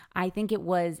accident? I think it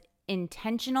was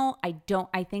intentional.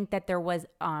 I think that there was,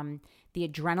 the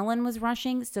adrenaline was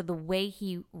rushing. So the way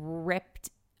he ripped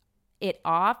it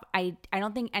off, I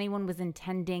don't think anyone was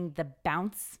intending the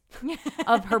bounce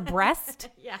of her breast.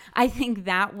 Yeah. I think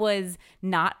that was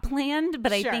not planned,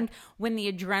 but I think when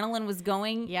the adrenaline was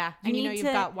going, you've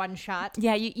got one shot.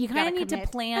 Yeah, you kind of need to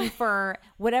plan for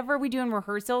whatever we do in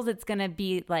rehearsals. It's going to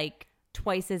be like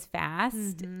twice as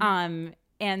fast.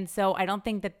 And so I don't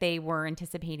think that they were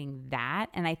anticipating that.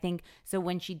 And I think so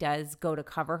when she does go to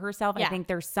cover herself, I think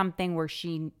there's something where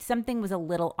something was a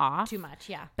little off. Too much,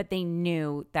 yeah. But they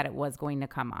knew that it was going to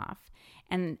come off.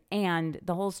 And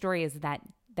the whole story is that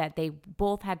they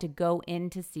both had to go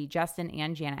in to see, Justin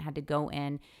and Janet had to go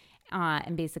in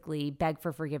and basically beg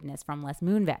for forgiveness from Les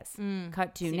Moonves.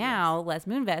 Cut to now, Les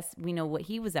Moonves, we know what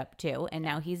he was up to, and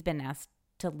now he's been asked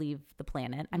to leave the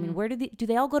planet. I mean, where do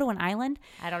they all go to an island?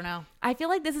 I don't know. I feel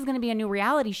like this is going to be a new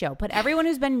reality show. Put everyone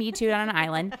who's been Me Too'd on an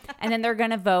island, and then they're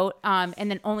going to vote, and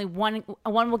then only one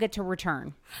will get to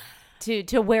return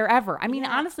to wherever. I mean,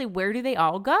 honestly, where do they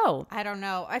all go? I don't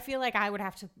know. I feel like I would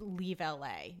have to leave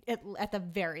LA at the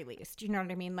very least. You know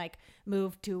what I mean? Like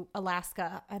move to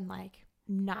Alaska and like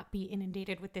not be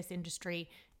inundated with this industry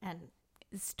and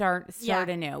start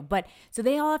anew. But so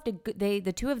they all have to,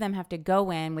 the two of them have to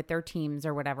go in with their teams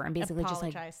or whatever and basically just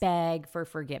like beg for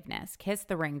forgiveness, kiss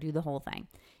the ring, do the whole thing.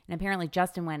 And apparently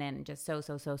Justin went in and just so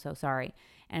sorry.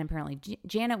 And apparently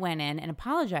Janet went in and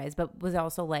apologized, but was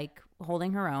also like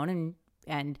holding her own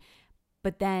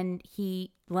but then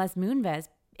Les Moonves,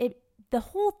 the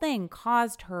whole thing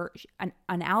caused her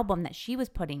an album that she was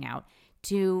putting out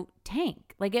to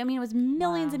tank. Like, I mean, it was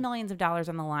millions and millions of dollars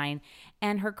on the line,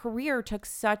 and her career took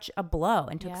such a blow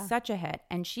and took such a hit.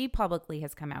 And she publicly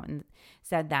has come out and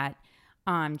said that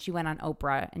she went on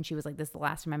Oprah and she was like, this is the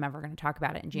last time I'm ever going to talk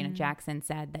about it. And Janet Jackson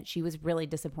said that she was really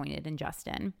disappointed in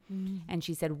Justin. And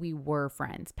she said, we were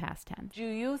friends past tense. Do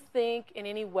you think in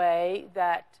any way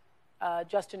that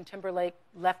Justin Timberlake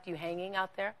left you hanging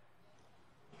out there?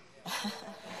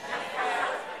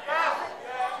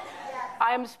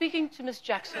 I am speaking to Miss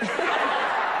Jackson.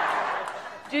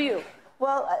 Do you?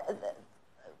 Well,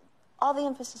 all the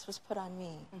emphasis was put on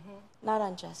me, not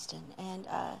on Justin. And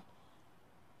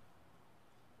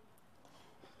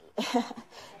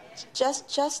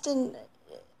Justin,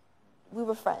 we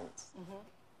were friends.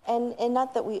 And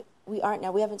not that we aren't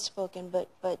now. We haven't spoken,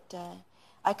 but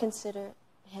I consider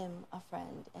him a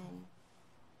friend. And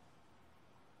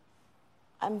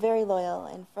I'm very loyal,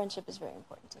 and friendship is very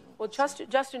important to me. Well,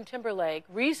 Justin Timberlake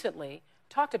recently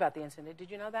talked about the incident.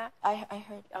 Did you know that? I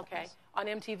heard. Okay, on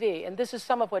MTV. And this is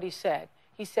some of what he said.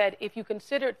 He said, if you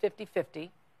consider it 50-50,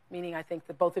 meaning I think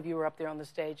that both of you were up there on the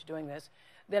stage doing this,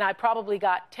 then I probably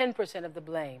got 10% of the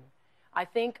blame. I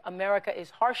think America is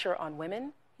harsher on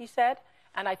women, he said,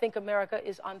 And I think America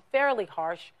is unfairly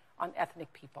harsh on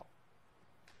ethnic people.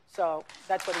 So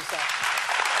that's what he said.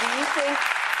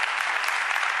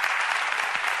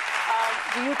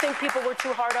 Do you think people were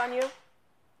too hard on you?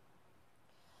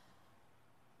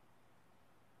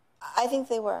 I think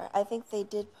they were. I think they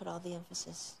did put all the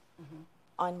emphasis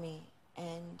on me,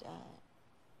 and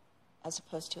as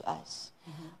opposed to us.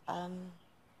 And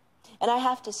I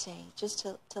have to say, just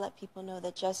to let people know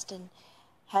that Justin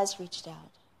has reached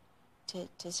out.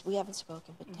 We haven't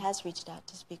spoken, but has reached out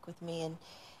to speak with me. And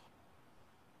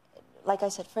like I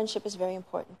said, friendship is very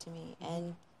important to me,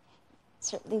 and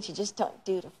certain things you just don't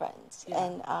do to friends. Yeah.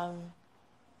 And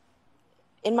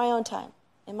in my own time,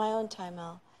 I'll give him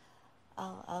a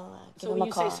call. So when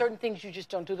you say certain things you just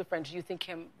don't do to friends, do you think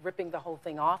him ripping the whole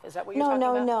thing off? Is that what you're talking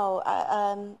about?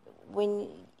 No. When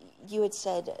you had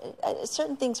said,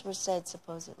 certain things were said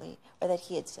supposedly, or that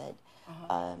he had said,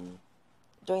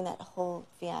 during that whole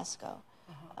fiasco,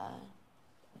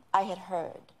 I had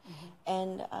heard,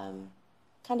 and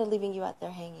kind of leaving you out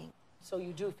there hanging. So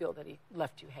you do feel that he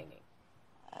left you hanging?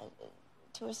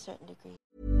 To a certain degree.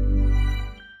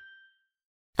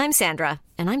 I'm Sandra,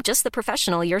 and I'm just the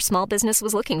professional your small business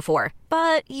was looking for.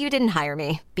 But you didn't hire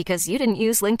me because you didn't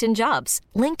use LinkedIn Jobs.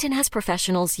 LinkedIn has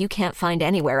professionals you can't find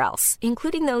anywhere else,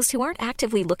 including those who aren't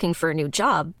actively looking for a new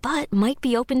job, but might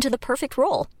be open to the perfect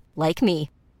role, like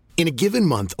me. In a given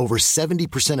month, over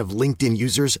 70% of LinkedIn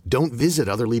users don't visit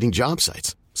other leading job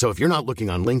sites. So if you're not looking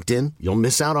on LinkedIn, you'll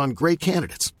miss out on great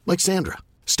candidates like Sandra.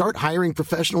 Start hiring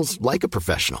professionals like a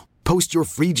professional. Post your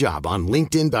free job on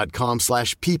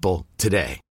linkedin.com/people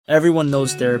today. Everyone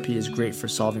knows therapy is great for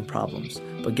solving problems,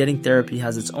 but getting therapy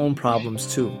has its own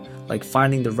problems too, like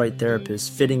finding the right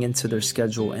therapist, fitting into their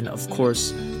schedule, and of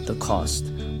course, the cost.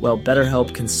 Well,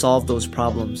 BetterHelp can solve those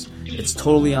problems. It's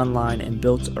totally online and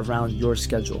built around your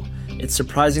schedule. It's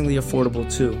surprisingly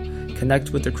affordable too.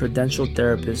 Connect with a credentialed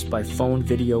therapist by phone,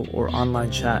 video, or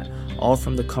online chat, all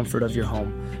from the comfort of your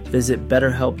home. Visit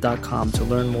BetterHelp.com to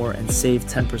learn more and save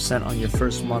 10% on your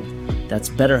first month. That's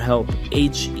BetterHelp,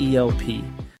 H-E-L-P.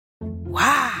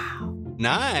 Wow.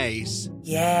 Nice.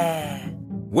 Yeah.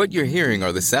 What you're hearing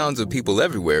are the sounds of people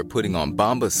everywhere putting on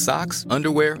Bombas socks,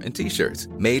 underwear, and T-shirts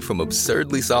made from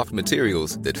absurdly soft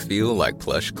materials that feel like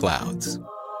plush clouds.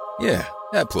 Yeah,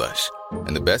 that plush.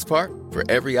 And the best part? For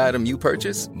every item you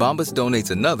purchase, Bombas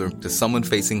donates another to someone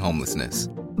facing homelessness.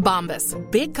 Bombas.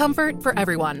 Big comfort for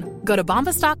everyone. Go to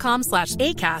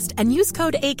bombas.com/ACAST and use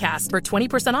code ACAST for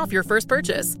 20% off your first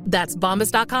purchase. That's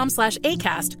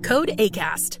bombas.com/ACAST. Code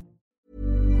ACAST.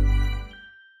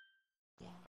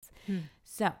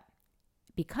 So,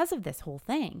 because of this whole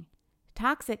thing,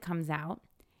 Toxic comes out,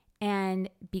 and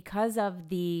because of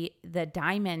the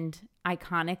diamond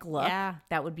iconic look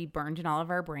that would be burned in all of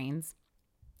our brains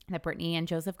that Brittany and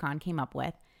Joseph Kahn came up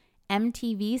with,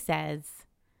 MTV says,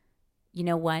 you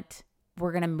know what?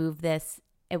 We're going to move this.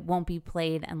 It won't be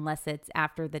played unless it's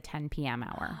after the 10 p.m.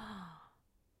 hour.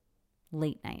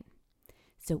 Late night.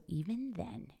 So even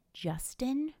then,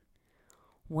 Justin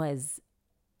was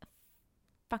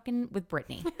fucking with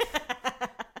Brittany.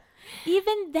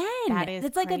 Even then. That is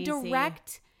it's like a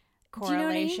direct correlation. Do you know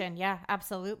what I mean? Yeah,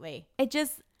 absolutely. I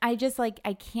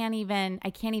can't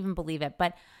even believe it.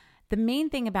 But the main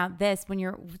thing about this,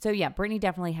 Brittany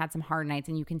definitely had some hard nights,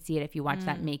 and you can see it if you watch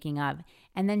that making of.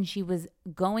 And then she was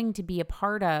going to be a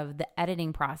part of the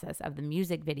editing process of the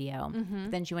music video.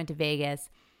 But then she went to Vegas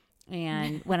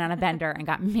and went on a bender and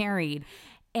got married.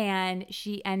 And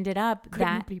she ended up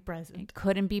couldn't be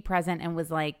present and was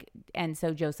like, and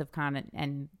so Joseph Kahn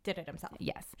and did it himself.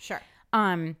 Yes. Sure.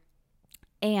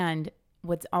 And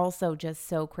what's also just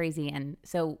so crazy. And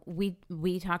so we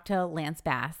talked to Lance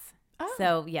Bass. Oh.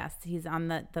 So yes, he's on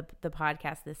the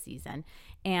podcast this season.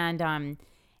 And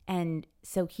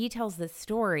so he tells this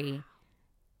story.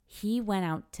 He went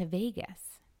out to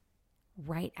Vegas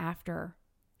right after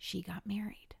she got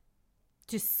married.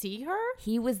 To see her?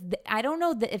 He was, I don't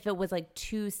know if it was like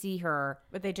to see her.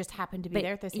 But they just happened to be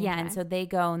there at the same time. Yeah, and so they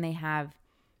go and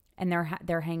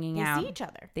they're hanging out. They see each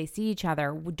other. They see each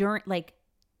other during like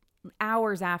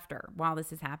hours after while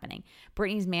this is happening.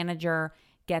 Brittany's manager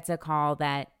gets a call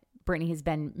that Brittany has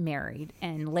been married,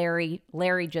 and Larry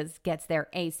just gets there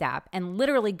ASAP and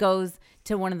literally goes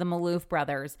to one of the Maloof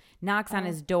brothers, knocks on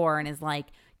his door and is like,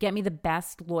 get me the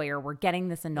best lawyer. We're getting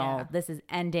this annulled. Yeah. This is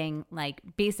ending. Like,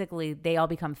 basically, they all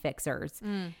become fixers.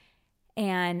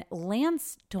 And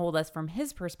Lance told us from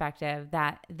his perspective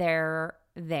that they're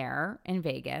there in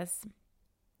Vegas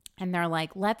and they're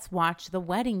like, let's watch the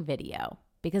wedding video.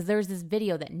 Because there's this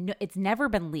video that it's never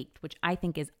been leaked, which I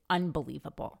think is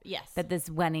unbelievable. Yes. That this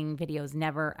wedding video has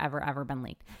never, ever, ever been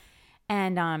leaked.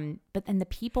 And but then the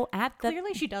people at the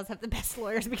clearly she does have the best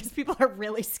lawyers because people are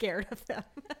really scared of them.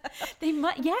 They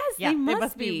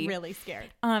must be really scared.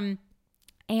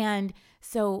 And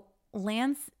so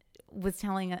Lance was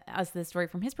telling us this story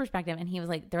from his perspective, and he was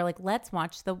like, they're like, let's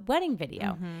watch the wedding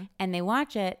video. And they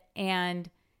watch it, and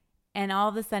all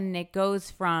of a sudden it goes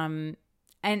from,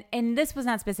 and this was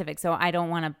not specific, so I don't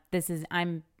want to,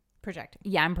 I'm projecting.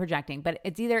 Yeah, I'm projecting, but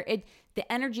it's either,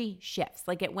 the energy shifts.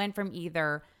 Like it went from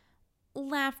either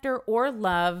laughter or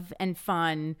love and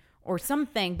fun or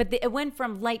something, but it went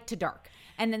from light to dark.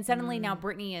 And then suddenly now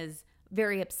Brittany is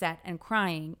very upset and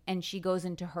crying, and she goes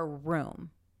into her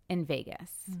room in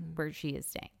Vegas where she is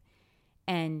staying.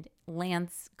 And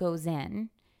Lance goes in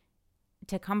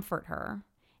to comfort her,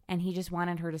 and he just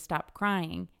wanted her to stop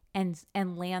crying. And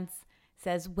Lance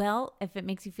says, well, if it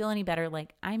makes you feel any better,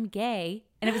 like, I'm gay.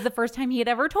 And it was the first time he had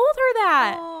ever told her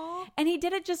that. Aww. And he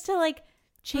did it just to like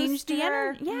change the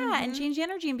energy. Yeah, Mm-hmm. and change the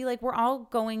energy and be like, we're all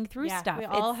going through stuff. We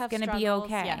all have gonna be struggles,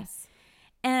 okay. yes.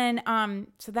 And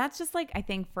so that's just like, I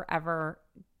think forever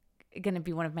gonna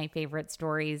be one of my favorite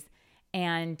stories.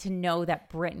 And to know that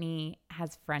Brittany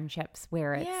has friendships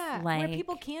where it's like, where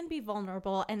people can be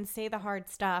vulnerable and say the hard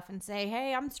stuff and say,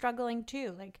 hey, I'm struggling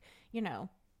too. Like, you know,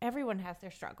 everyone has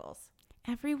their struggles.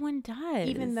 Everyone does.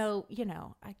 Even though, you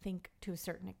know, I think to a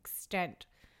certain extent,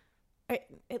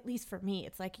 at least for me,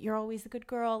 it's like, you're always the good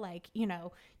girl. Like, you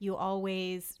know, you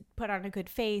always put on a good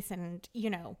face and, you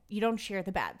know, you don't share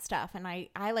the bad stuff. And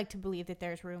I like to believe that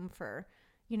there's room for,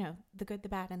 you know, the good, the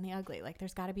bad, and the ugly. Like,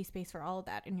 there's got to be space for all of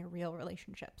that in your real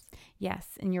relationships. Yes,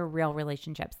 in your real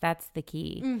relationships. That's the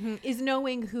key. Mm-hmm. Is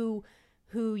knowing who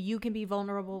you can be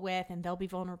vulnerable with and they'll be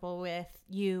vulnerable with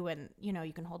you, and, you know,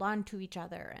 you can hold on to each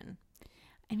other. And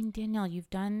I mean, Danielle, you've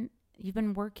been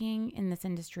working in this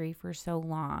industry for so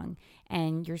long,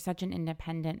 and you're such an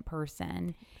independent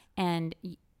person, and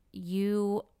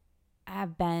you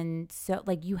have been so,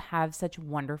 like, you have such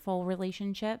wonderful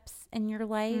relationships in your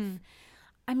life.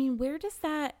 I mean, where does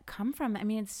that come from? I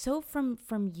mean, it's so from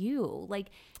you.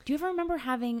 Like, do you ever remember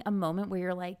having a moment where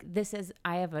you're like,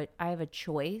 I have a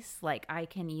choice. Like, I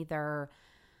can either,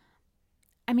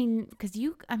 I mean, because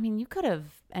you could have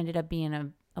ended up being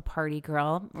a party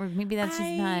girl, or maybe that's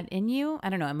just not in you. I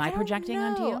don't know. Am I projecting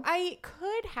onto you? I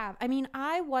could have. I mean,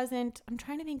 I'm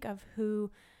trying to think of who.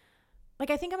 Like,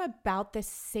 I think I'm about the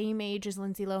same age as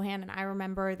Lindsay Lohan, and I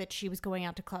remember that she was going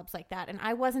out to clubs like that, and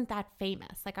I wasn't that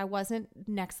famous. Like, I wasn't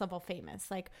next level famous.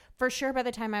 Like, for sure, by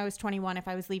the time I was 21, if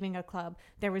I was leaving a club,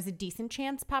 there was a decent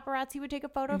chance paparazzi would take a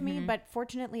photo of me, but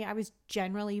fortunately, I was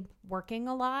generally working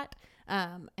a lot,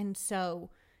 and so,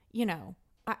 you know,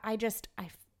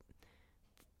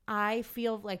 I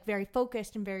feel like very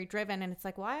focused and very driven, and it's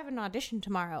like, well, I have an audition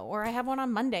tomorrow, or I have one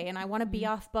on Monday, and I want to be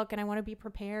off book, and I want to be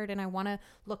prepared, and I want to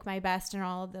look my best, and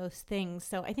all of those things.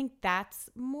 So I think that's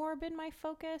more been my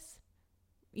focus,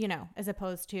 you know, as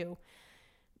opposed to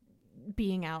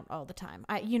being out all the time.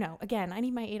 Again, I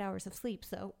need my 8 hours of sleep,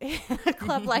 so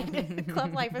club life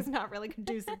is not really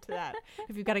conducive to that.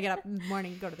 If you've got to get up in the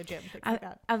morning, go to the gym, things like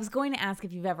that. I was going to ask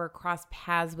if you've ever crossed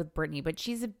paths with Brittany, but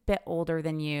she's a bit older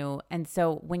than you, and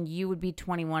so when you would be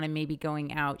 21 and maybe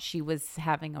going out, she was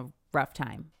having a rough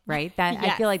time, right? That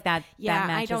yes. I feel like that. Yeah, that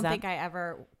matches I don't up. think I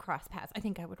ever crossed paths. I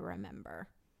think I would remember.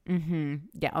 Mm-hmm.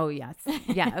 Yeah. Oh, yes.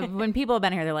 Yeah. When people have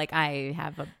been here, they're like, I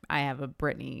have a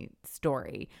Brittany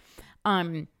story.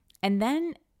 And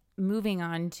then moving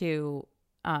on to,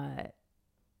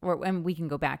 and we can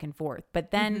go back and forth,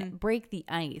 but then Break the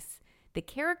Ice. The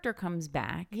character comes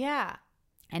back. Yeah.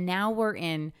 And now we're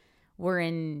in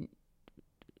the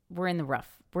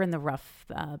rough. We're in the rough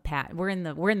pat. We're in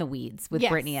the weeds with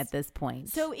Brittany at this point.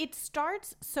 So it's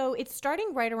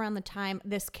starting right around the time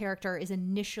this character is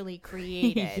initially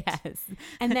created. Yes.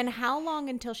 And then how long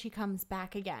until she comes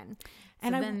back again?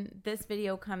 And then this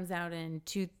video comes out in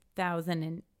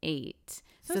 2008.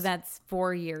 So that's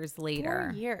 4 years later.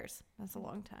 4 years. That's a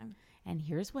long time. And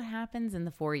here's what happens in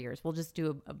the 4 years. We'll just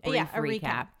do a brief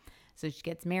recap. So she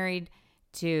gets married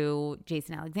to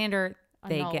Jason Alexander.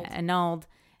 They get annulled.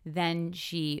 Then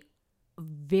she,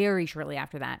 very shortly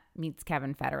after that, meets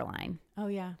Kevin Federline. Oh,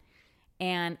 yeah.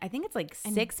 And I think it's like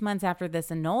 6 months after this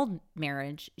annulled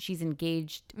marriage, she's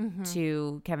engaged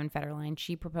to Kevin Federline.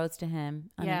 She proposed to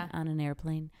him on an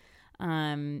airplane.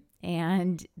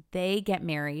 And they get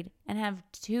married and have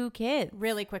 2 kids.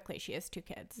 Really quickly, she has 2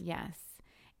 kids. Yes.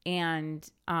 And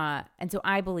so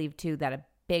I believe, too, that a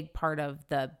big part of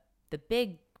the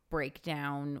big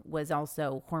breakdown was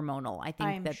also hormonal. I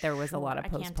think that there was a lot of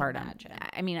postpartum.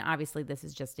 I mean, obviously this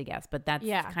is just a guess, but that's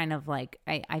kind of like,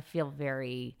 I feel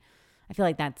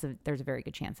like there's a very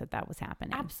good chance that was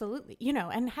happening. Absolutely. You know,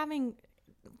 and having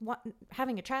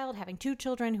having a child, having 2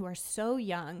 children who are so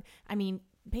young, I mean,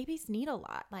 babies need a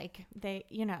lot. Like they,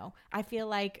 I feel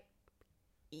like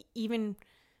even,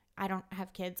 I don't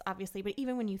have kids obviously, but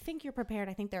even when you think you're prepared,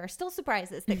 I think there are still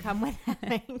surprises that come with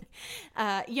having,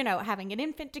 having an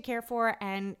infant to care for.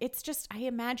 And it's just, I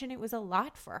imagine it was a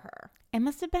lot for her. It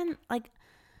must have been like,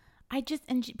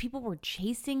 people were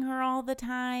chasing her all the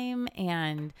time.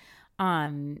 And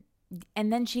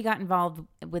then she got involved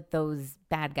with those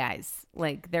bad guys.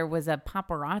 Like there was a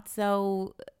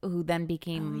paparazzo who then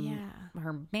became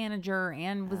her manager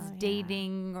and was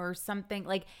dating or something.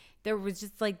 Like there was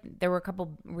just there were a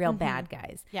couple real bad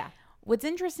guys. Yeah. What's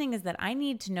interesting is that I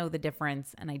need to know the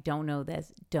difference, and I don't know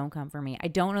this. Don't come for me. I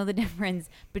don't know the difference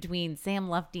between Sam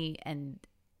Lufty and,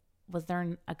 was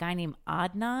there a guy named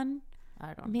Adnan?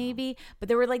 I don't know. Maybe. But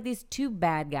there were like these 2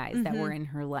 bad guys that were in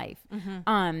her life.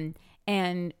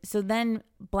 And so then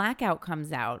Blackout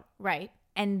comes out. Right.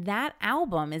 And that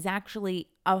album is actually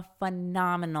a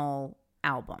phenomenal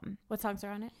album. What songs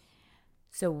are on it?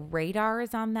 So Radar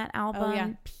is on that album. Oh, yeah.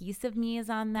 Piece of Me is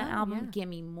on that album. Yeah.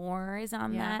 Gimme More is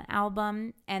on that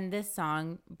album. And this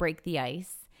song, Break the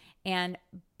Ice.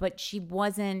 But she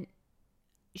was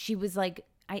like,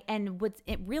 and what's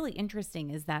really interesting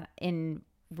is that in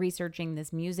researching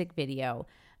this music video,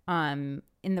 in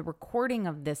the recording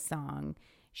of this song,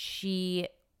 she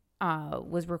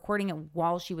was recording it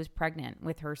while she was pregnant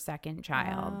with her second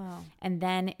child. Oh. And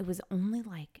then it was only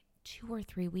like 2 or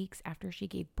 3 weeks after she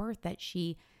gave birth that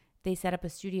they set up a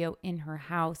studio in her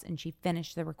house and she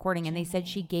finished the recording. And they said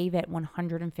she gave it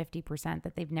 150%,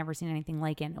 that they've never seen anything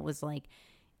like it. And it was like,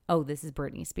 oh, this is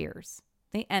Britney Spears.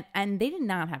 And they did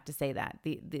not have to say that,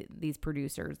 these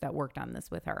producers that worked on this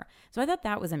with her. So I thought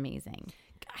that was amazing.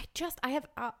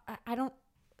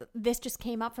 This just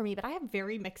came up for me, but I have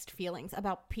very mixed feelings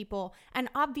about people. And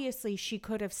obviously she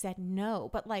could have said no,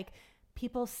 but like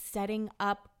people setting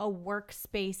up a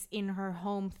workspace in her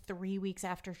home 3 weeks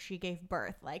after she gave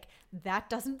birth, like that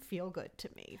doesn't feel good to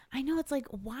me. I know. It's like,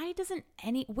 why doesn't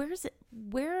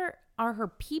where are her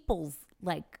people's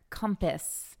like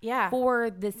compass for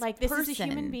this like this person? is a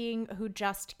human being who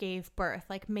just gave birth.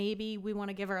 Like maybe we want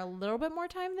to give her a little bit more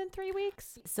time than 3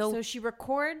 weeks. So she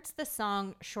records the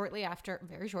song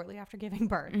very shortly after giving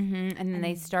birth. And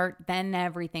then then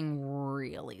everything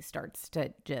really starts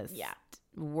to just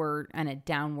we're on a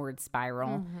downward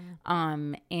spiral.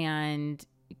 And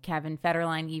Kevin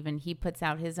Federline, he puts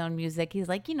out his own music. He's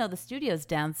like, the studio's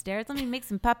downstairs. Let me make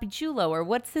some Papi Chulo, or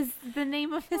what's the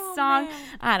name of his song? Man.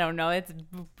 I don't know. It's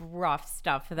rough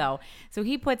stuff though. So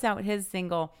he puts out his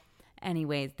single.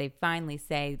 Anyways, they finally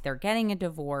say they're getting a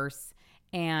divorce,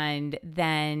 and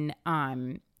then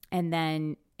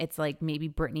it's like maybe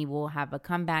Britney will have a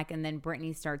comeback, and then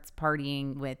Britney starts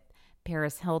partying with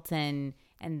Paris Hilton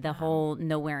and the whole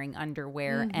no wearing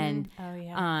underwear. And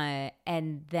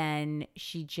and then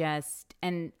she just,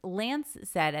 and Lance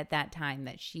said at that time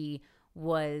that she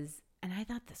was, and I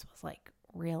thought this was like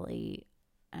really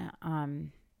I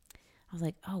was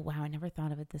like, oh wow, I never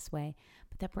thought of it this way,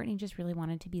 but that Britney just really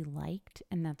wanted to be liked,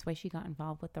 and that's why she got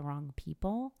involved with the wrong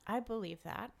people. I believe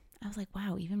that. I was like,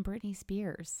 wow, even Britney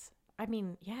Spears. I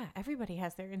mean, yeah, everybody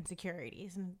has their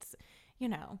insecurities, and it's,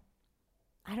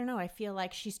 I don't know. I feel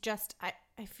like she's just,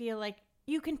 I feel like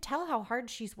you can tell how hard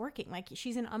she's working. Like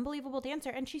she's an unbelievable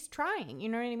dancer and she's trying, you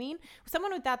know what I mean?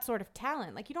 Someone with that sort of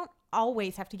talent, like you don't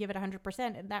always have to give it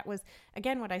 100%. And that was,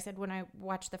 again, what I said when I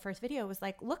watched the first video was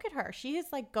like, look at her. She is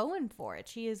like going for it.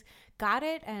 She has got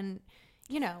it. And,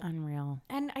 unreal.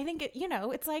 And I think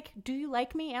it's like, do you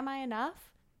like me? Am I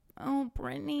enough? Oh,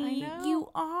 Britney,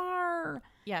 you are.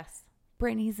 Yes.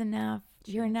 Britney's enough.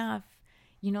 You're enough.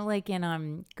 Like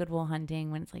in Good Will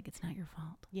Hunting, when it's like, it's not your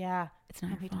fault. Yeah. It's not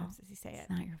your fault. How many times does he say it? It's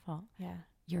not your fault. Yeah.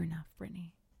 You're enough,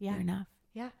 Britney. Yeah. You're enough.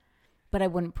 Yeah. But I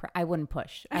wouldn't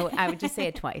push. I would just say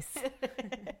it twice.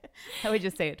 I would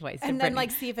just say it twice. And then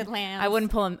see if it lands. I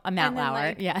wouldn't pull a Matt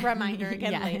Lauer. Reminder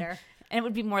again later. And it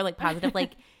would be more like positive,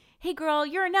 like, hey girl,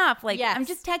 you're enough. Like, yes. I'm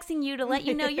just texting you to let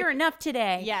you know you're enough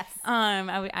today. Yes.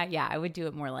 I would do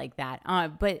it more like that.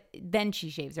 But then she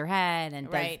shaves her head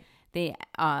and does the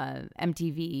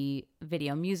MTV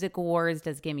Video Music Awards,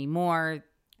 does Gimme More.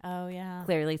 Oh yeah.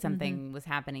 Clearly something was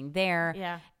happening there.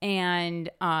 Yeah. And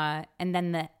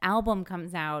then the album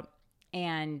comes out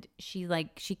and she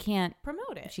can't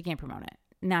promote it. She can't promote it.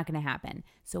 Not going to happen.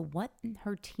 So what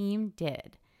her team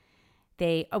did,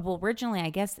 they originally, I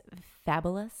guess,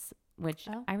 Fabulous, which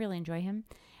I really enjoy him.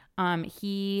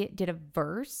 He did a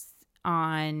verse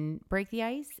on Break the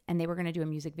Ice, and they were going to do a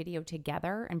music video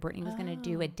together, and Britney was going to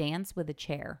do a dance with a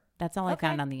chair. That's all I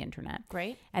found on the internet.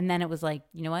 Great. And then it was like,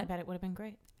 you know what? I bet it would have been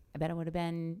great. I bet it would have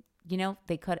been you know,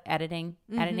 they cut editing.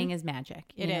 Editing is magic.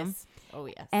 It know? is. Oh,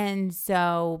 yes. And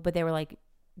so, but they were like,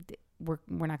 we're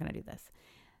not going to do this.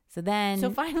 So then. So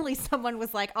finally someone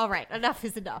was like, all right, enough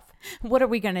is enough. What are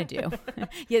we going to do?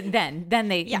 Then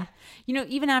they, you know,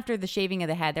 even after the shaving of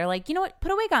the head, they're like, you know what,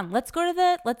 put a wig on. Let's go to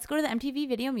the MTV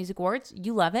Video Music Awards.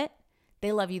 You love it.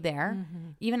 They love you there.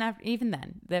 Even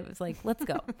then, that was like, let's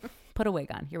go. Put a wig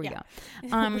on. Here we go.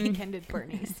 Weekend at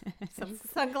Bernie's. Some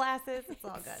sunglasses. It's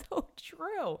all good. So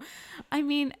true. I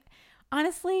mean,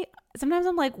 honestly, sometimes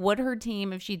I'm like, would her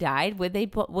team, if she died, would they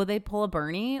pull a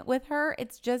Bernie with her?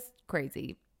 It's just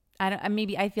crazy.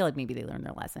 I feel like maybe they learned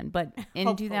their lesson, but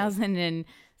in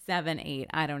 2007, 8,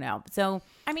 I don't know. So,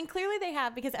 I mean, clearly they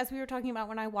have, because as we were talking about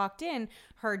when I walked in,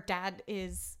 her dad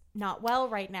is not well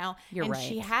right now. You're right.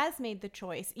 She has made the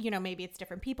choice. You know, maybe it's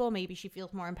different people. Maybe she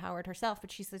feels more empowered herself,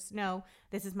 but she says, no,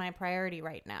 this is my priority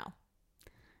right now.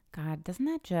 God, doesn't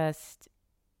that just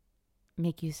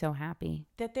make you so happy?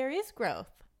 That there is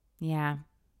growth. Yeah.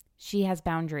 She has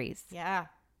boundaries. Yeah.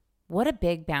 What a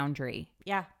big boundary.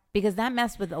 Yeah. Because that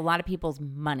messed with a lot of people's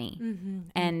money.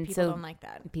 And people so don't like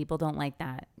that. People don't like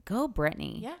that. Go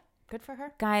Britney. Yeah. Good for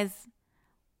her. Guys,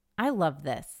 I love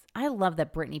this. I love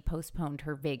that Britney postponed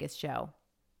her Vegas show.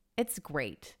 It's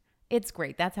great. It's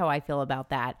great. That's how I feel about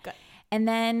that. Good. And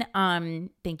then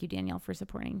thank you, Danielle, for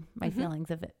supporting my feelings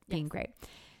of it being great.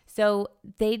 So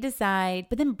they decide,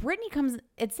 but then Britney comes,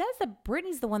 it says that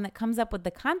Britney's the one that comes up with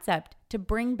the concept to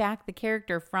bring back the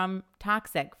character from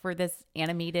Toxic for this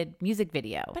animated music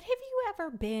video. But have you ever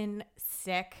been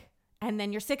sick and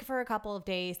then you're sick for a couple of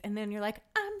days and then you're like,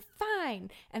 I'm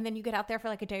fine. And then you get out there for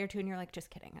like a day or two and you're like, just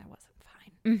kidding, I wasn't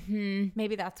fine.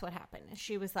 Maybe that's what happened.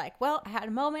 She was like, well, I had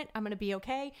a moment, I'm going to be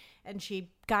okay. And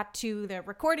she got to the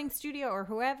recording studio or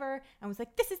whoever and was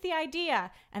like, this is the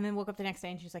idea. And then woke up the next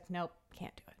day and she's like, nope,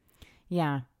 can't do it.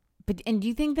 Yeah. And do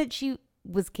you think that she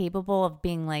was capable of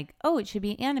being like, oh, it should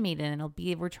be animated and it'll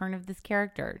be a return of this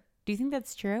character? Do you think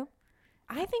that's true?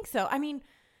 I think so. I mean,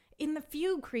 in the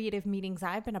few creative meetings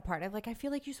I've been a part of, like, I feel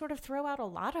like you sort of throw out a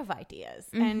lot of ideas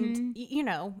and, you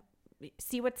know,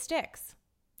 see what sticks.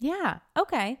 Yeah.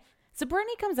 Okay. So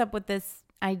Britney comes up with this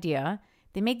idea.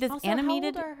 They make this also,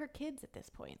 animated. How old are her kids at this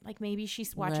point? Like, maybe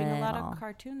she's watching a lot of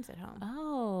cartoons at home.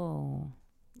 Oh,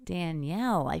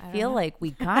 Danielle, I feel like we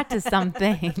got to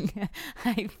something.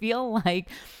 I feel like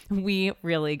we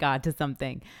really got to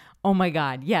something. Oh my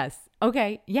God. Yes.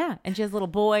 Okay. Yeah. And she has little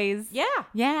boys. Yeah.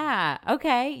 Yeah.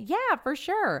 Okay. Yeah, for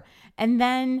sure. And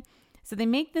then, so they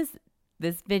make this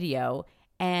video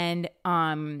and,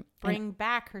 bring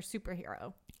back her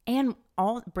superhero. And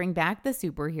bring back the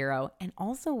superhero. And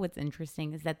also what's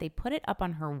interesting is that they put it up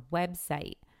on her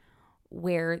website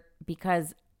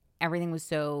because everything was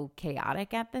so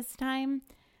chaotic at this time,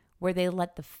 where they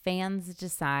let the fans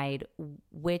decide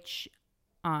which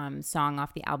song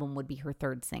off the album would be her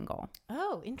third single.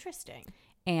 Oh, interesting.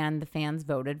 And the fans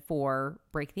voted for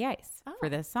Break the Ice for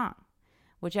this song,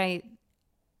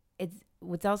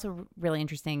 what's also really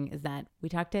interesting is that we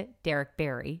talked to Derek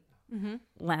Barry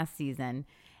last season,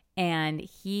 and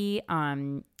he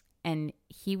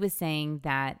was saying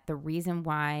that the reason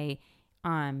why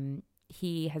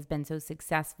he has been so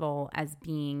successful as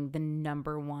being the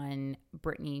number one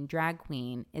Britney drag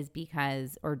queen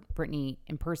or Britney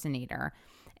impersonator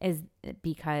is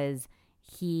because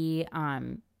he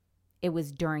it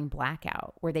was during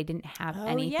blackout where they didn't have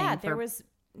anything. Yeah, there was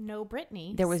no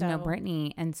Britney. There was no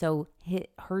Britney, and so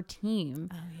her team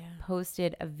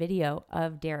posted a video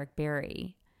of Derek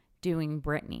Barry doing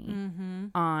Britney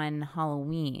on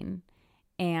Halloween.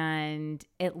 And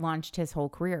it launched his whole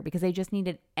career because they just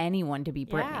needed anyone to be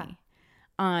Britney.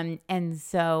 Yeah. And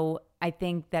so I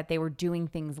think that they were doing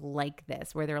things like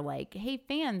this where they're like, hey,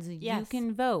 fans, you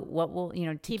can vote. What will,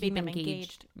 to keep them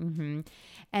engaged.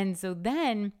 And so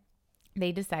then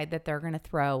they decide that they're going to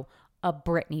throw a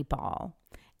Britney ball.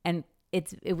 And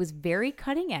it was very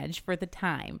cutting edge for the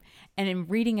time. And in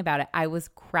reading about it, I was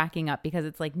cracking up because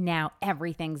it's like now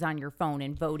everything's on your phone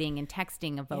and voting and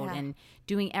texting a vote and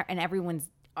doing, and everyone's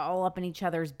all up in each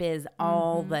other's biz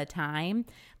all the time.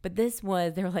 But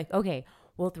they're like, okay,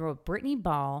 we'll throw a Britney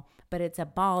ball, but it's a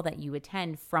ball that you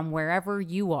attend from wherever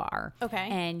you are. Okay.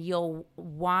 And you'll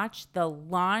watch the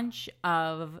launch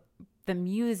of the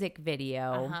music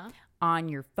video on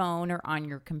your phone or on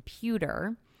your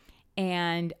computer.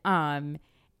 And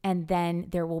then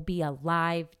there will be a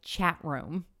live chat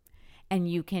room and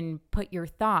you can put your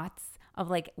thoughts of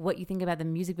like what you think about the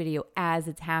music video as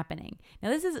it's happening. Now,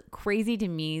 this is crazy to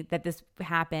me that this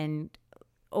happened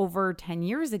over 10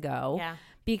 years ago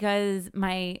because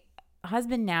my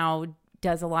husband now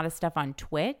does a lot of stuff on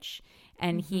Twitch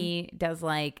and he does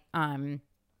like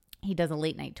He does a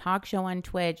late night talk show on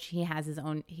Twitch. He has his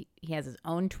own he has his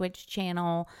own Twitch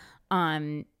channel.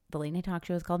 The late night talk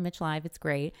show is called Mitch Live. It's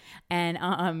great.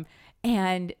 But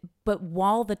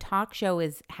while the talk show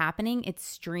is happening, it's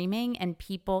streaming, and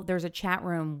there's a chat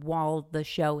room while the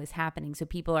show is happening. So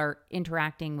people are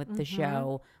interacting with the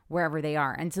show wherever they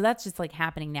are. And so that's just like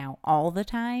happening now all the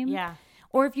time. Yeah.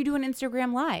 Or if you do an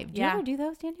Instagram Live. Do you ever do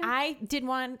those, Danielle? I did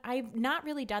one. I've not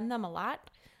really done them a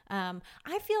lot.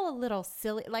 I feel a little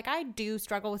silly. Like, I do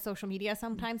struggle with social media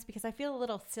sometimes because I feel a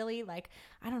little silly. Like,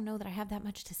 I don't know that I have that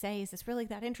much to say. Is this really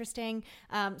that interesting?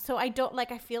 So I don't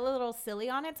I feel a little silly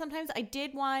on it sometimes. I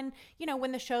did one,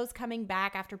 when the show's coming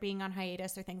back after being on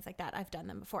hiatus or things like that. I've done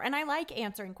them before. And I like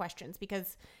answering questions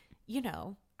because,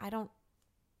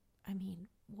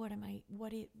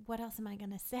 what else am I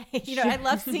going to say? I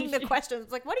love seeing the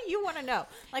questions. Like, what do you want to know?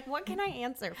 Like, what can I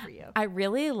answer for you? I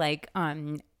really like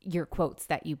your quotes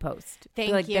that you post. Thank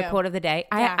you. Like the quote of the day.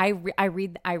 Yeah. I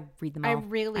read them all. I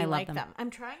really love like them. I'm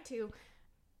trying to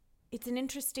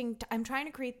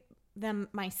create them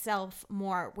myself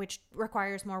more, which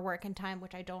requires more work and time,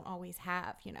 which I don't always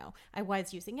have. I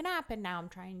was using an app and now I'm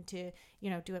trying to,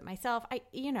 do it myself.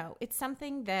 It's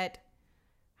something that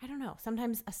I don't know.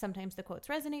 Sometimes the quotes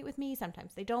resonate with me.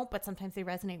 Sometimes they don't, but sometimes they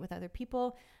resonate with other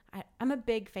people. I'm a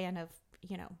big fan of,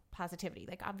 positivity.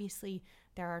 Like, obviously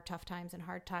there are tough times and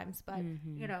hard times, but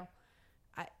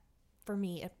for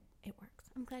me, it works.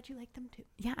 I'm glad you like them too.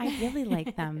 Yeah, I really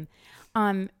like them.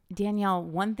 Danielle,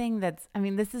 one thing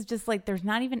this is just like, there's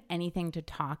not even anything to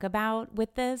talk about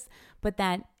with this, but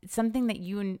that something that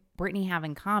you and Brittany have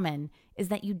in common is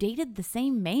that you dated the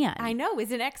same man. I know,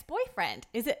 is an ex-boyfriend.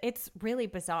 It's really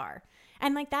bizarre.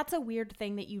 And like, that's a weird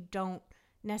thing that you don't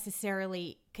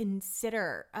necessarily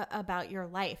consider about your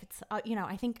life. It's,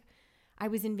 I think I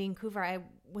was in Vancouver. I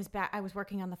was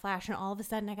working on The Flash, and all of a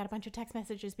sudden I got a bunch of text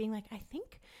messages being like, I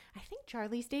think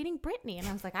Charlie's dating Brittany. And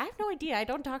I was like, I have no idea. I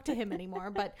don't talk to him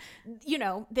anymore. But,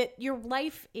 that your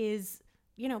life is,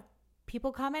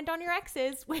 people comment on your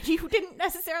exes when you didn't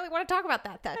necessarily want to talk about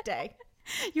that day.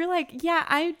 You're like, yeah,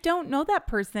 I don't know that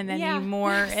person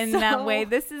anymore in that way.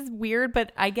 This is weird,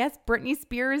 but I guess Britney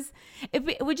Spears,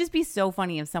 it would just be so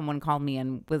funny if someone called me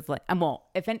and was like,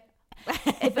 if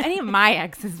any of my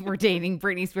exes were dating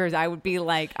Britney Spears, I would be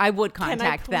like, I would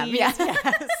contact them. Yes.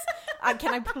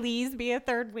 Can I please be a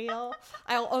third wheel?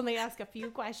 I'll only ask a few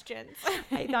questions.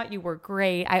 I thought you were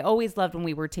great. I always loved when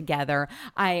we were together.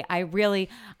 I really,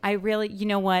 you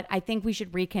know what? I think we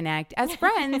should reconnect as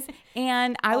friends.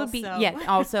 And I would be,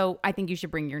 also, I think you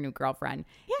should bring your new girlfriend.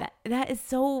 Yeah. That is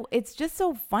so, it's just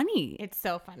so funny. It's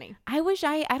so funny. I wish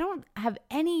I don't have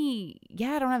any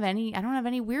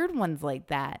weird ones like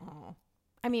that. Oh.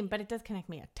 I mean, but it does connect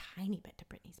me a tiny bit to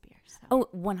Britney Spears. So. Oh,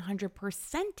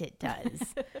 100% it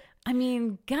does. I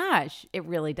mean, gosh, it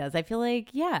really does. I feel like,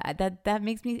 yeah, that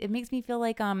makes me feel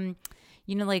like,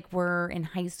 like we're in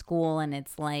high school and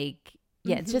it's like,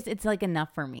 yeah, it's like enough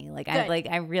for me. Like, good.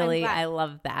 I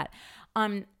love that.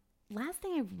 Last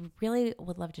thing I really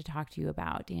would love to talk to you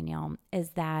about, Danielle,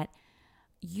 is that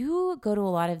you go to a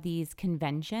lot of these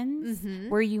conventions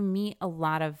where you meet a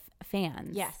lot of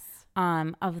fans. Yes.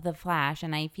 Of The Flash,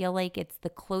 and I feel like it's the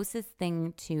closest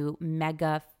thing to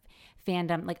mega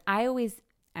fandom. Like,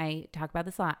 I talk about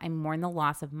this a lot. I'm more in the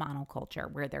loss of monoculture,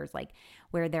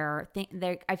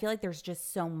 I feel like there's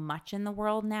just so much in the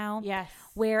world now. Yes.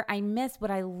 Where I miss what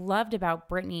I loved about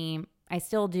Britney, I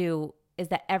still do, is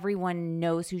that everyone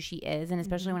knows who she is, and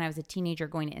especially when I was a teenager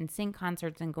going to NSYNC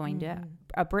concerts and going to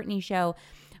a Britney show,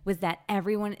 was that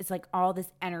everyone is like all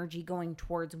this energy going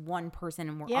towards one person,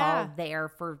 and we're all there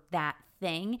for that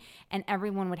thing, and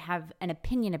everyone would have an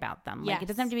opinion about them. Like, it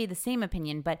doesn't have to be the same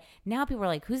opinion, but now people are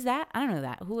like, who's that? I don't know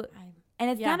that. Who?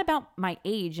 And it's not about my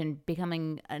age and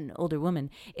becoming an older woman.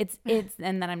 It's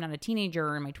and that I'm not a teenager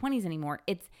or in my 20s anymore.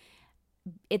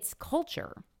 It's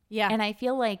culture. Yeah. And I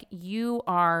feel like you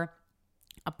are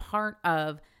a part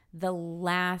of the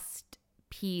last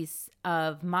piece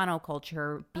of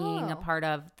monoculture, being a part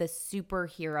of the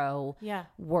superhero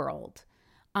world.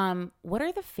 What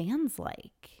are the fans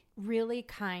like? Really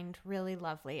kind, really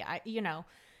lovely.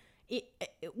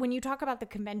 When you talk about the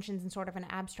conventions in sort of an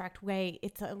abstract way,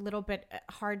 it's a little bit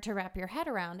hard to wrap your head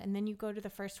around. And then you go to the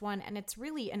first one and it's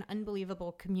really an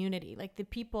unbelievable community. Like, the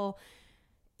people,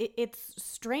 it's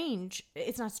strange.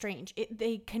 It's not strange.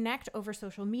 They connect over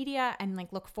social media and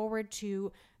like look forward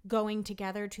to going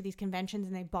together to these conventions,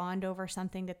 and they bond over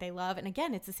something that they love. And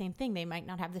again, it's the same thing. They might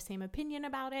not have the same opinion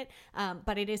about it,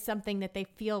 but it is something that they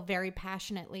feel very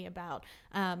passionately about.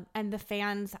 And the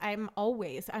fans, I'm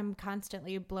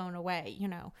constantly blown away.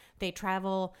 They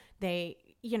travel,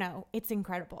 it's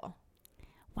incredible.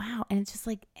 Wow. And it's just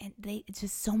like, it's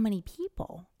just so many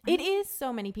people. It is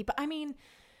so many people. I mean,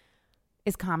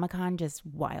 is Comic-Con just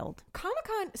wild?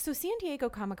 Comic-Con, so San Diego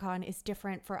Comic-Con is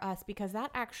different for us because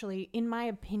that actually, in my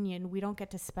opinion, we don't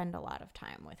get to spend a lot of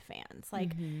time with fans.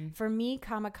 Like for me,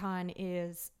 Comic-Con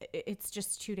it's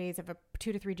just 2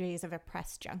 to 3 days of a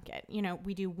press junket. You know,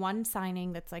 we do one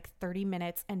signing that's like 30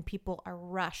 minutes and people are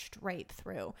rushed right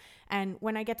through. And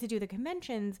when I get to do the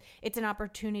conventions, it's an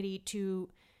opportunity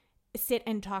to sit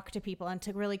and talk to people and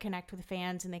to really connect with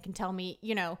fans, and they can tell me,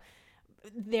 you know,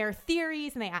 their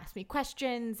theories, and they ask me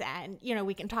questions, and, you know,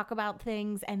 we can talk about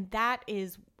things. And that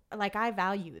is like, I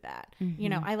value that. You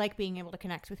know, I like being able to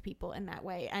connect with people in that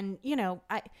way. And, you know,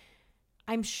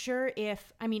 I'm sure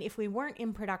if we weren't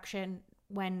in production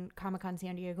when Comic-Con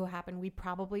San Diego happened, we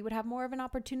probably would have more of an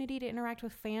opportunity to interact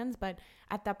with fans. But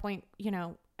at that point, you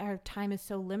know, our time is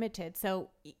so limited. So,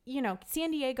 you know,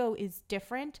 San Diego is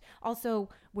different. Also,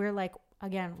 we're like,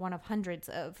 again, one of hundreds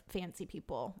of fancy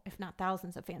people, if not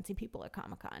thousands of fancy people at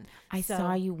Comic-Con. I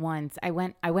saw you once. I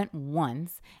went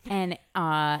once, and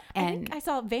I think I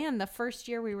saw Van the first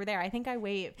year we were there. I think I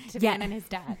waved to Van and his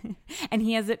dad. And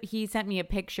he sent me a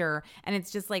picture, and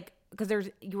it's just like, because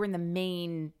you were in the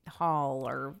main hall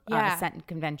or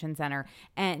convention center,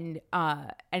 and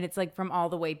it's like from all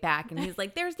the way back, and he's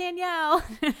like, "There's Danielle."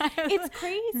 It's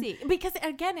crazy because,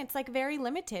 again, it's like very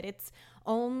limited. It's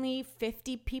only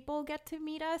 50 people get to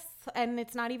meet us, and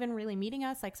it's not even really meeting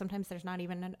us. Like sometimes there's not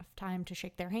even enough time to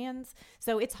shake their hands,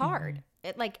 so it's hard.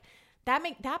 It like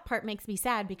that part makes me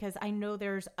sad because I know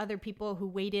there's other people who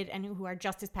waited and who are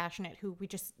just as passionate who we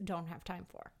just don't have time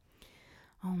for.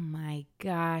 Oh my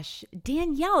gosh.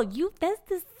 Danielle, this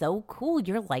is so cool.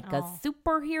 You're like a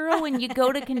superhero, and you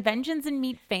go to conventions and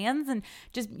meet fans, and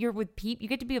just you're with people. You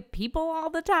get to be with people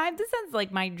all the time. This sounds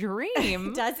like my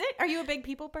dream. Does it? Are you a big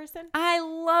people person? I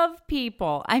love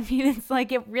people. I mean, it's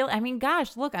like it really, I mean,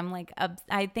 gosh, look, I'm like,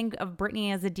 I think of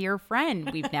Brittany as a dear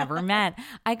friend. We've never met.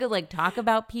 I could like talk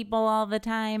about people all the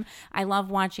time. I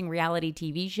love watching reality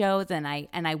TV shows, and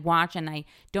I watch, and I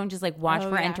don't just like watch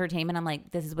for entertainment. I'm like,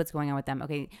 this is what's going on with them.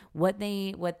 Okay, what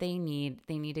they need,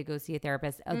 they need to go see a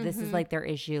therapist. Oh, this is like their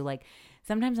issue. Like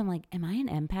sometimes I'm like, am I an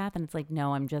empath? And it's like,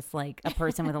 no, I'm just like a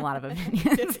person with a lot of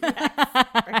opinions.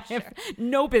 I have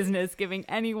no business giving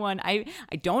anyone. I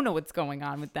don't know what's going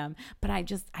on with them, but I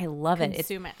love it.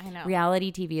 Consume it. I know.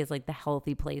 Reality TV is like the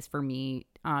healthy place for me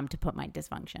to put my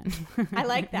dysfunction. I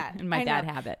like that. And my bad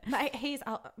habit. My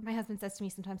husband says to me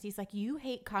sometimes, he's like, you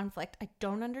hate conflict. I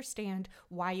don't understand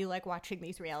why you like watching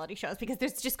these reality shows because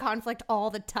there's just conflict all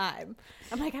the time.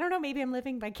 I'm like, I don't know, maybe I'm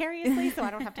living vicariously so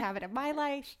I don't have to have it in my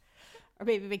life. Or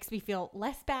maybe it makes me feel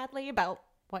less badly about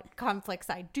what conflicts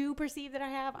I do perceive that I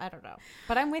have. I don't know.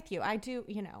 But I'm with you. I do,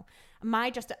 you know,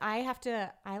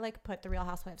 I like put the Real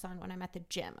Housewives on when I'm at the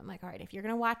gym. I'm like, all right, if you're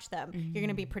going to watch them, you're going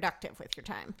to be productive with your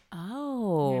time.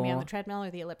 Oh. You're going to be on the treadmill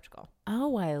or the elliptical.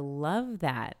 Oh, I love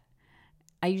that.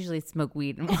 I usually smoke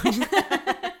weed and watch.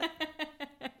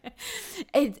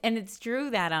 It's true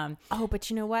that but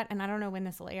you know what? And I don't know when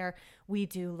this will air. We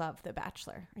do love The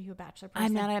Bachelor. Are you a Bachelor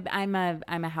person?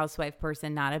 I'm a housewife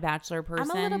person, not a Bachelor person.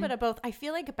 I'm a little bit of both. I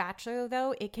feel like Bachelor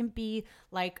though, it can be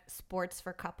like sports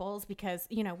for couples because,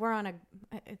 you know,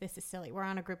 this is silly. We're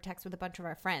on a group text with a bunch of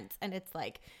our friends, and it's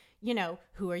like, you know,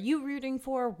 who are you rooting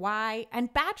for? Why?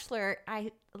 And Bachelor,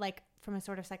 I like from a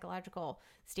sort of psychological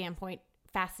standpoint,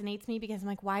 fascinates me because I'm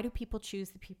like, why do people choose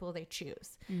the people they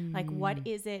choose? Like, what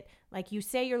is it? Like, you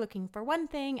say you're looking for one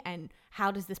thing, and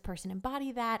how does this person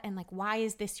embody that? And like, why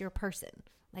is this your person?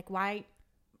 Like, why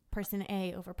person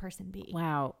A over person B?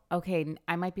 Wow. Okay.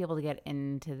 I might be able to get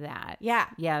into that. Yeah.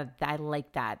 Yeah. I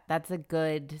like that. That's a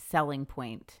good selling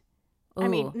point. Ooh. I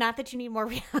mean, not that you need more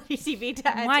reality TV to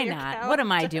add Why to your not? count. What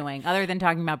am I doing other than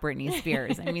talking about Britney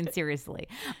Spears? I mean, seriously.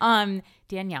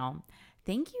 Danielle,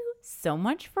 thank you so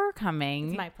much for coming.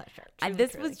 It's my pleasure.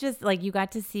 This was just like, you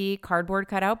got to see cardboard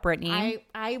cutout Britney.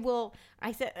 I will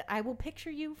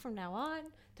picture you from now on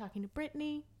talking to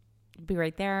Britney. Be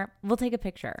right there. We'll take a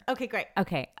picture. Okay, great.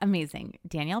 Okay, amazing.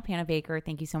 Danielle Panabaker,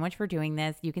 thank you so much for doing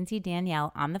this. You can see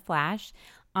Danielle on The Flash.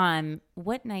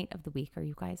 What night of the week are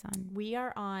you guys on? We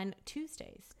are on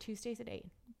Tuesdays at 8.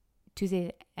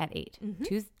 Tuesday at 8.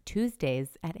 Mm-hmm. Tuesdays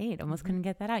at 8. Almost couldn't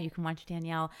get that out. You can watch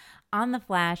Danielle on The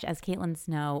Flash as Caitlin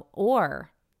Snow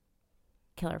or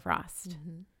Killer Frost.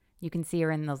 Mm-hmm. You can see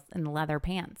her in the leather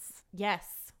pants. Yes.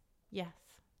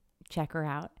 Check her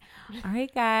out. All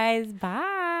right, guys.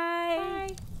 Bye.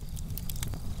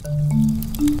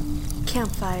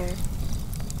 Campfire.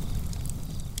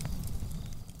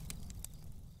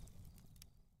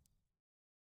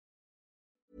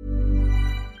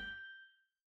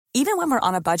 Even when we're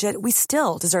on a budget, we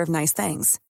still deserve nice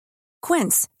things.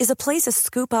 Quince is a place to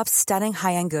scoop up stunning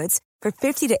high-end goods for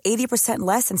 50 to 80%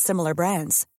 less than similar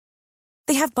brands.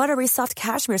 They have buttery soft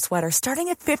cashmere sweaters starting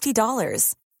at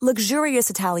 $50, luxurious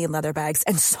Italian leather bags,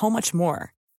 and so much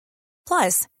more.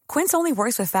 Plus, Quince only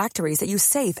works with factories that use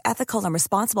safe, ethical, and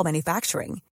responsible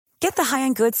manufacturing. Get the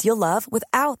high-end goods you'll love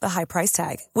without the high price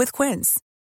tag with Quince.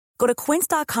 Go to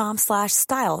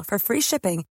quince.com/style for free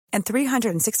shipping and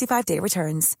 365-day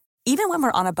returns. Even when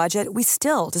we're on a budget, we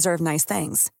still deserve nice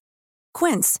things.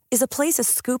 Quince is a place to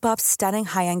scoop up stunning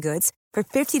high-end goods for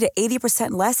 50 to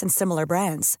 80% less than similar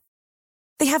brands.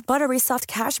 They have buttery soft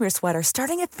cashmere sweaters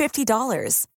starting at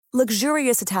 $50,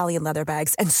 luxurious Italian leather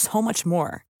bags, and so much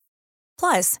more.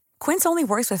 Plus, Quince only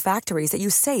works with factories that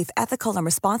use safe, ethical, and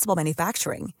responsible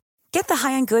manufacturing. Get the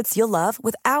high-end goods you'll love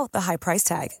without the high price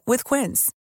tag with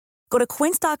Quince. Go to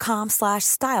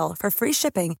quince.com/style for free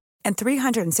shipping and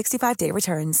 365-day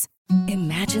returns.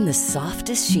 Imagine the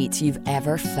softest sheets you've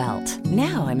ever felt.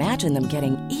 Now imagine them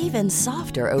getting even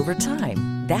softer over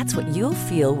time. That's what you'll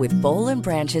feel with Boll &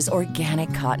 Branch's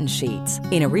organic cotton sheets.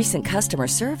 In a recent customer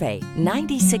survey,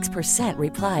 96%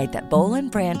 replied that Boll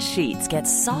 & Branch sheets get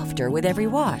softer with every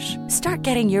wash. Start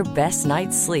getting your best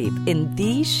night's sleep in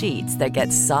these sheets that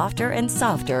get softer and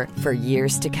softer for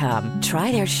years to come.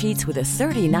 Try their sheets with a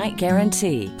 30-night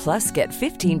guarantee. Plus, get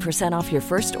 15% off your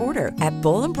first order at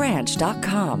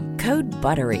bollandbranch.com. Code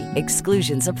BUTTERY.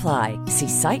 Exclusions apply. See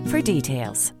site for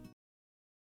details.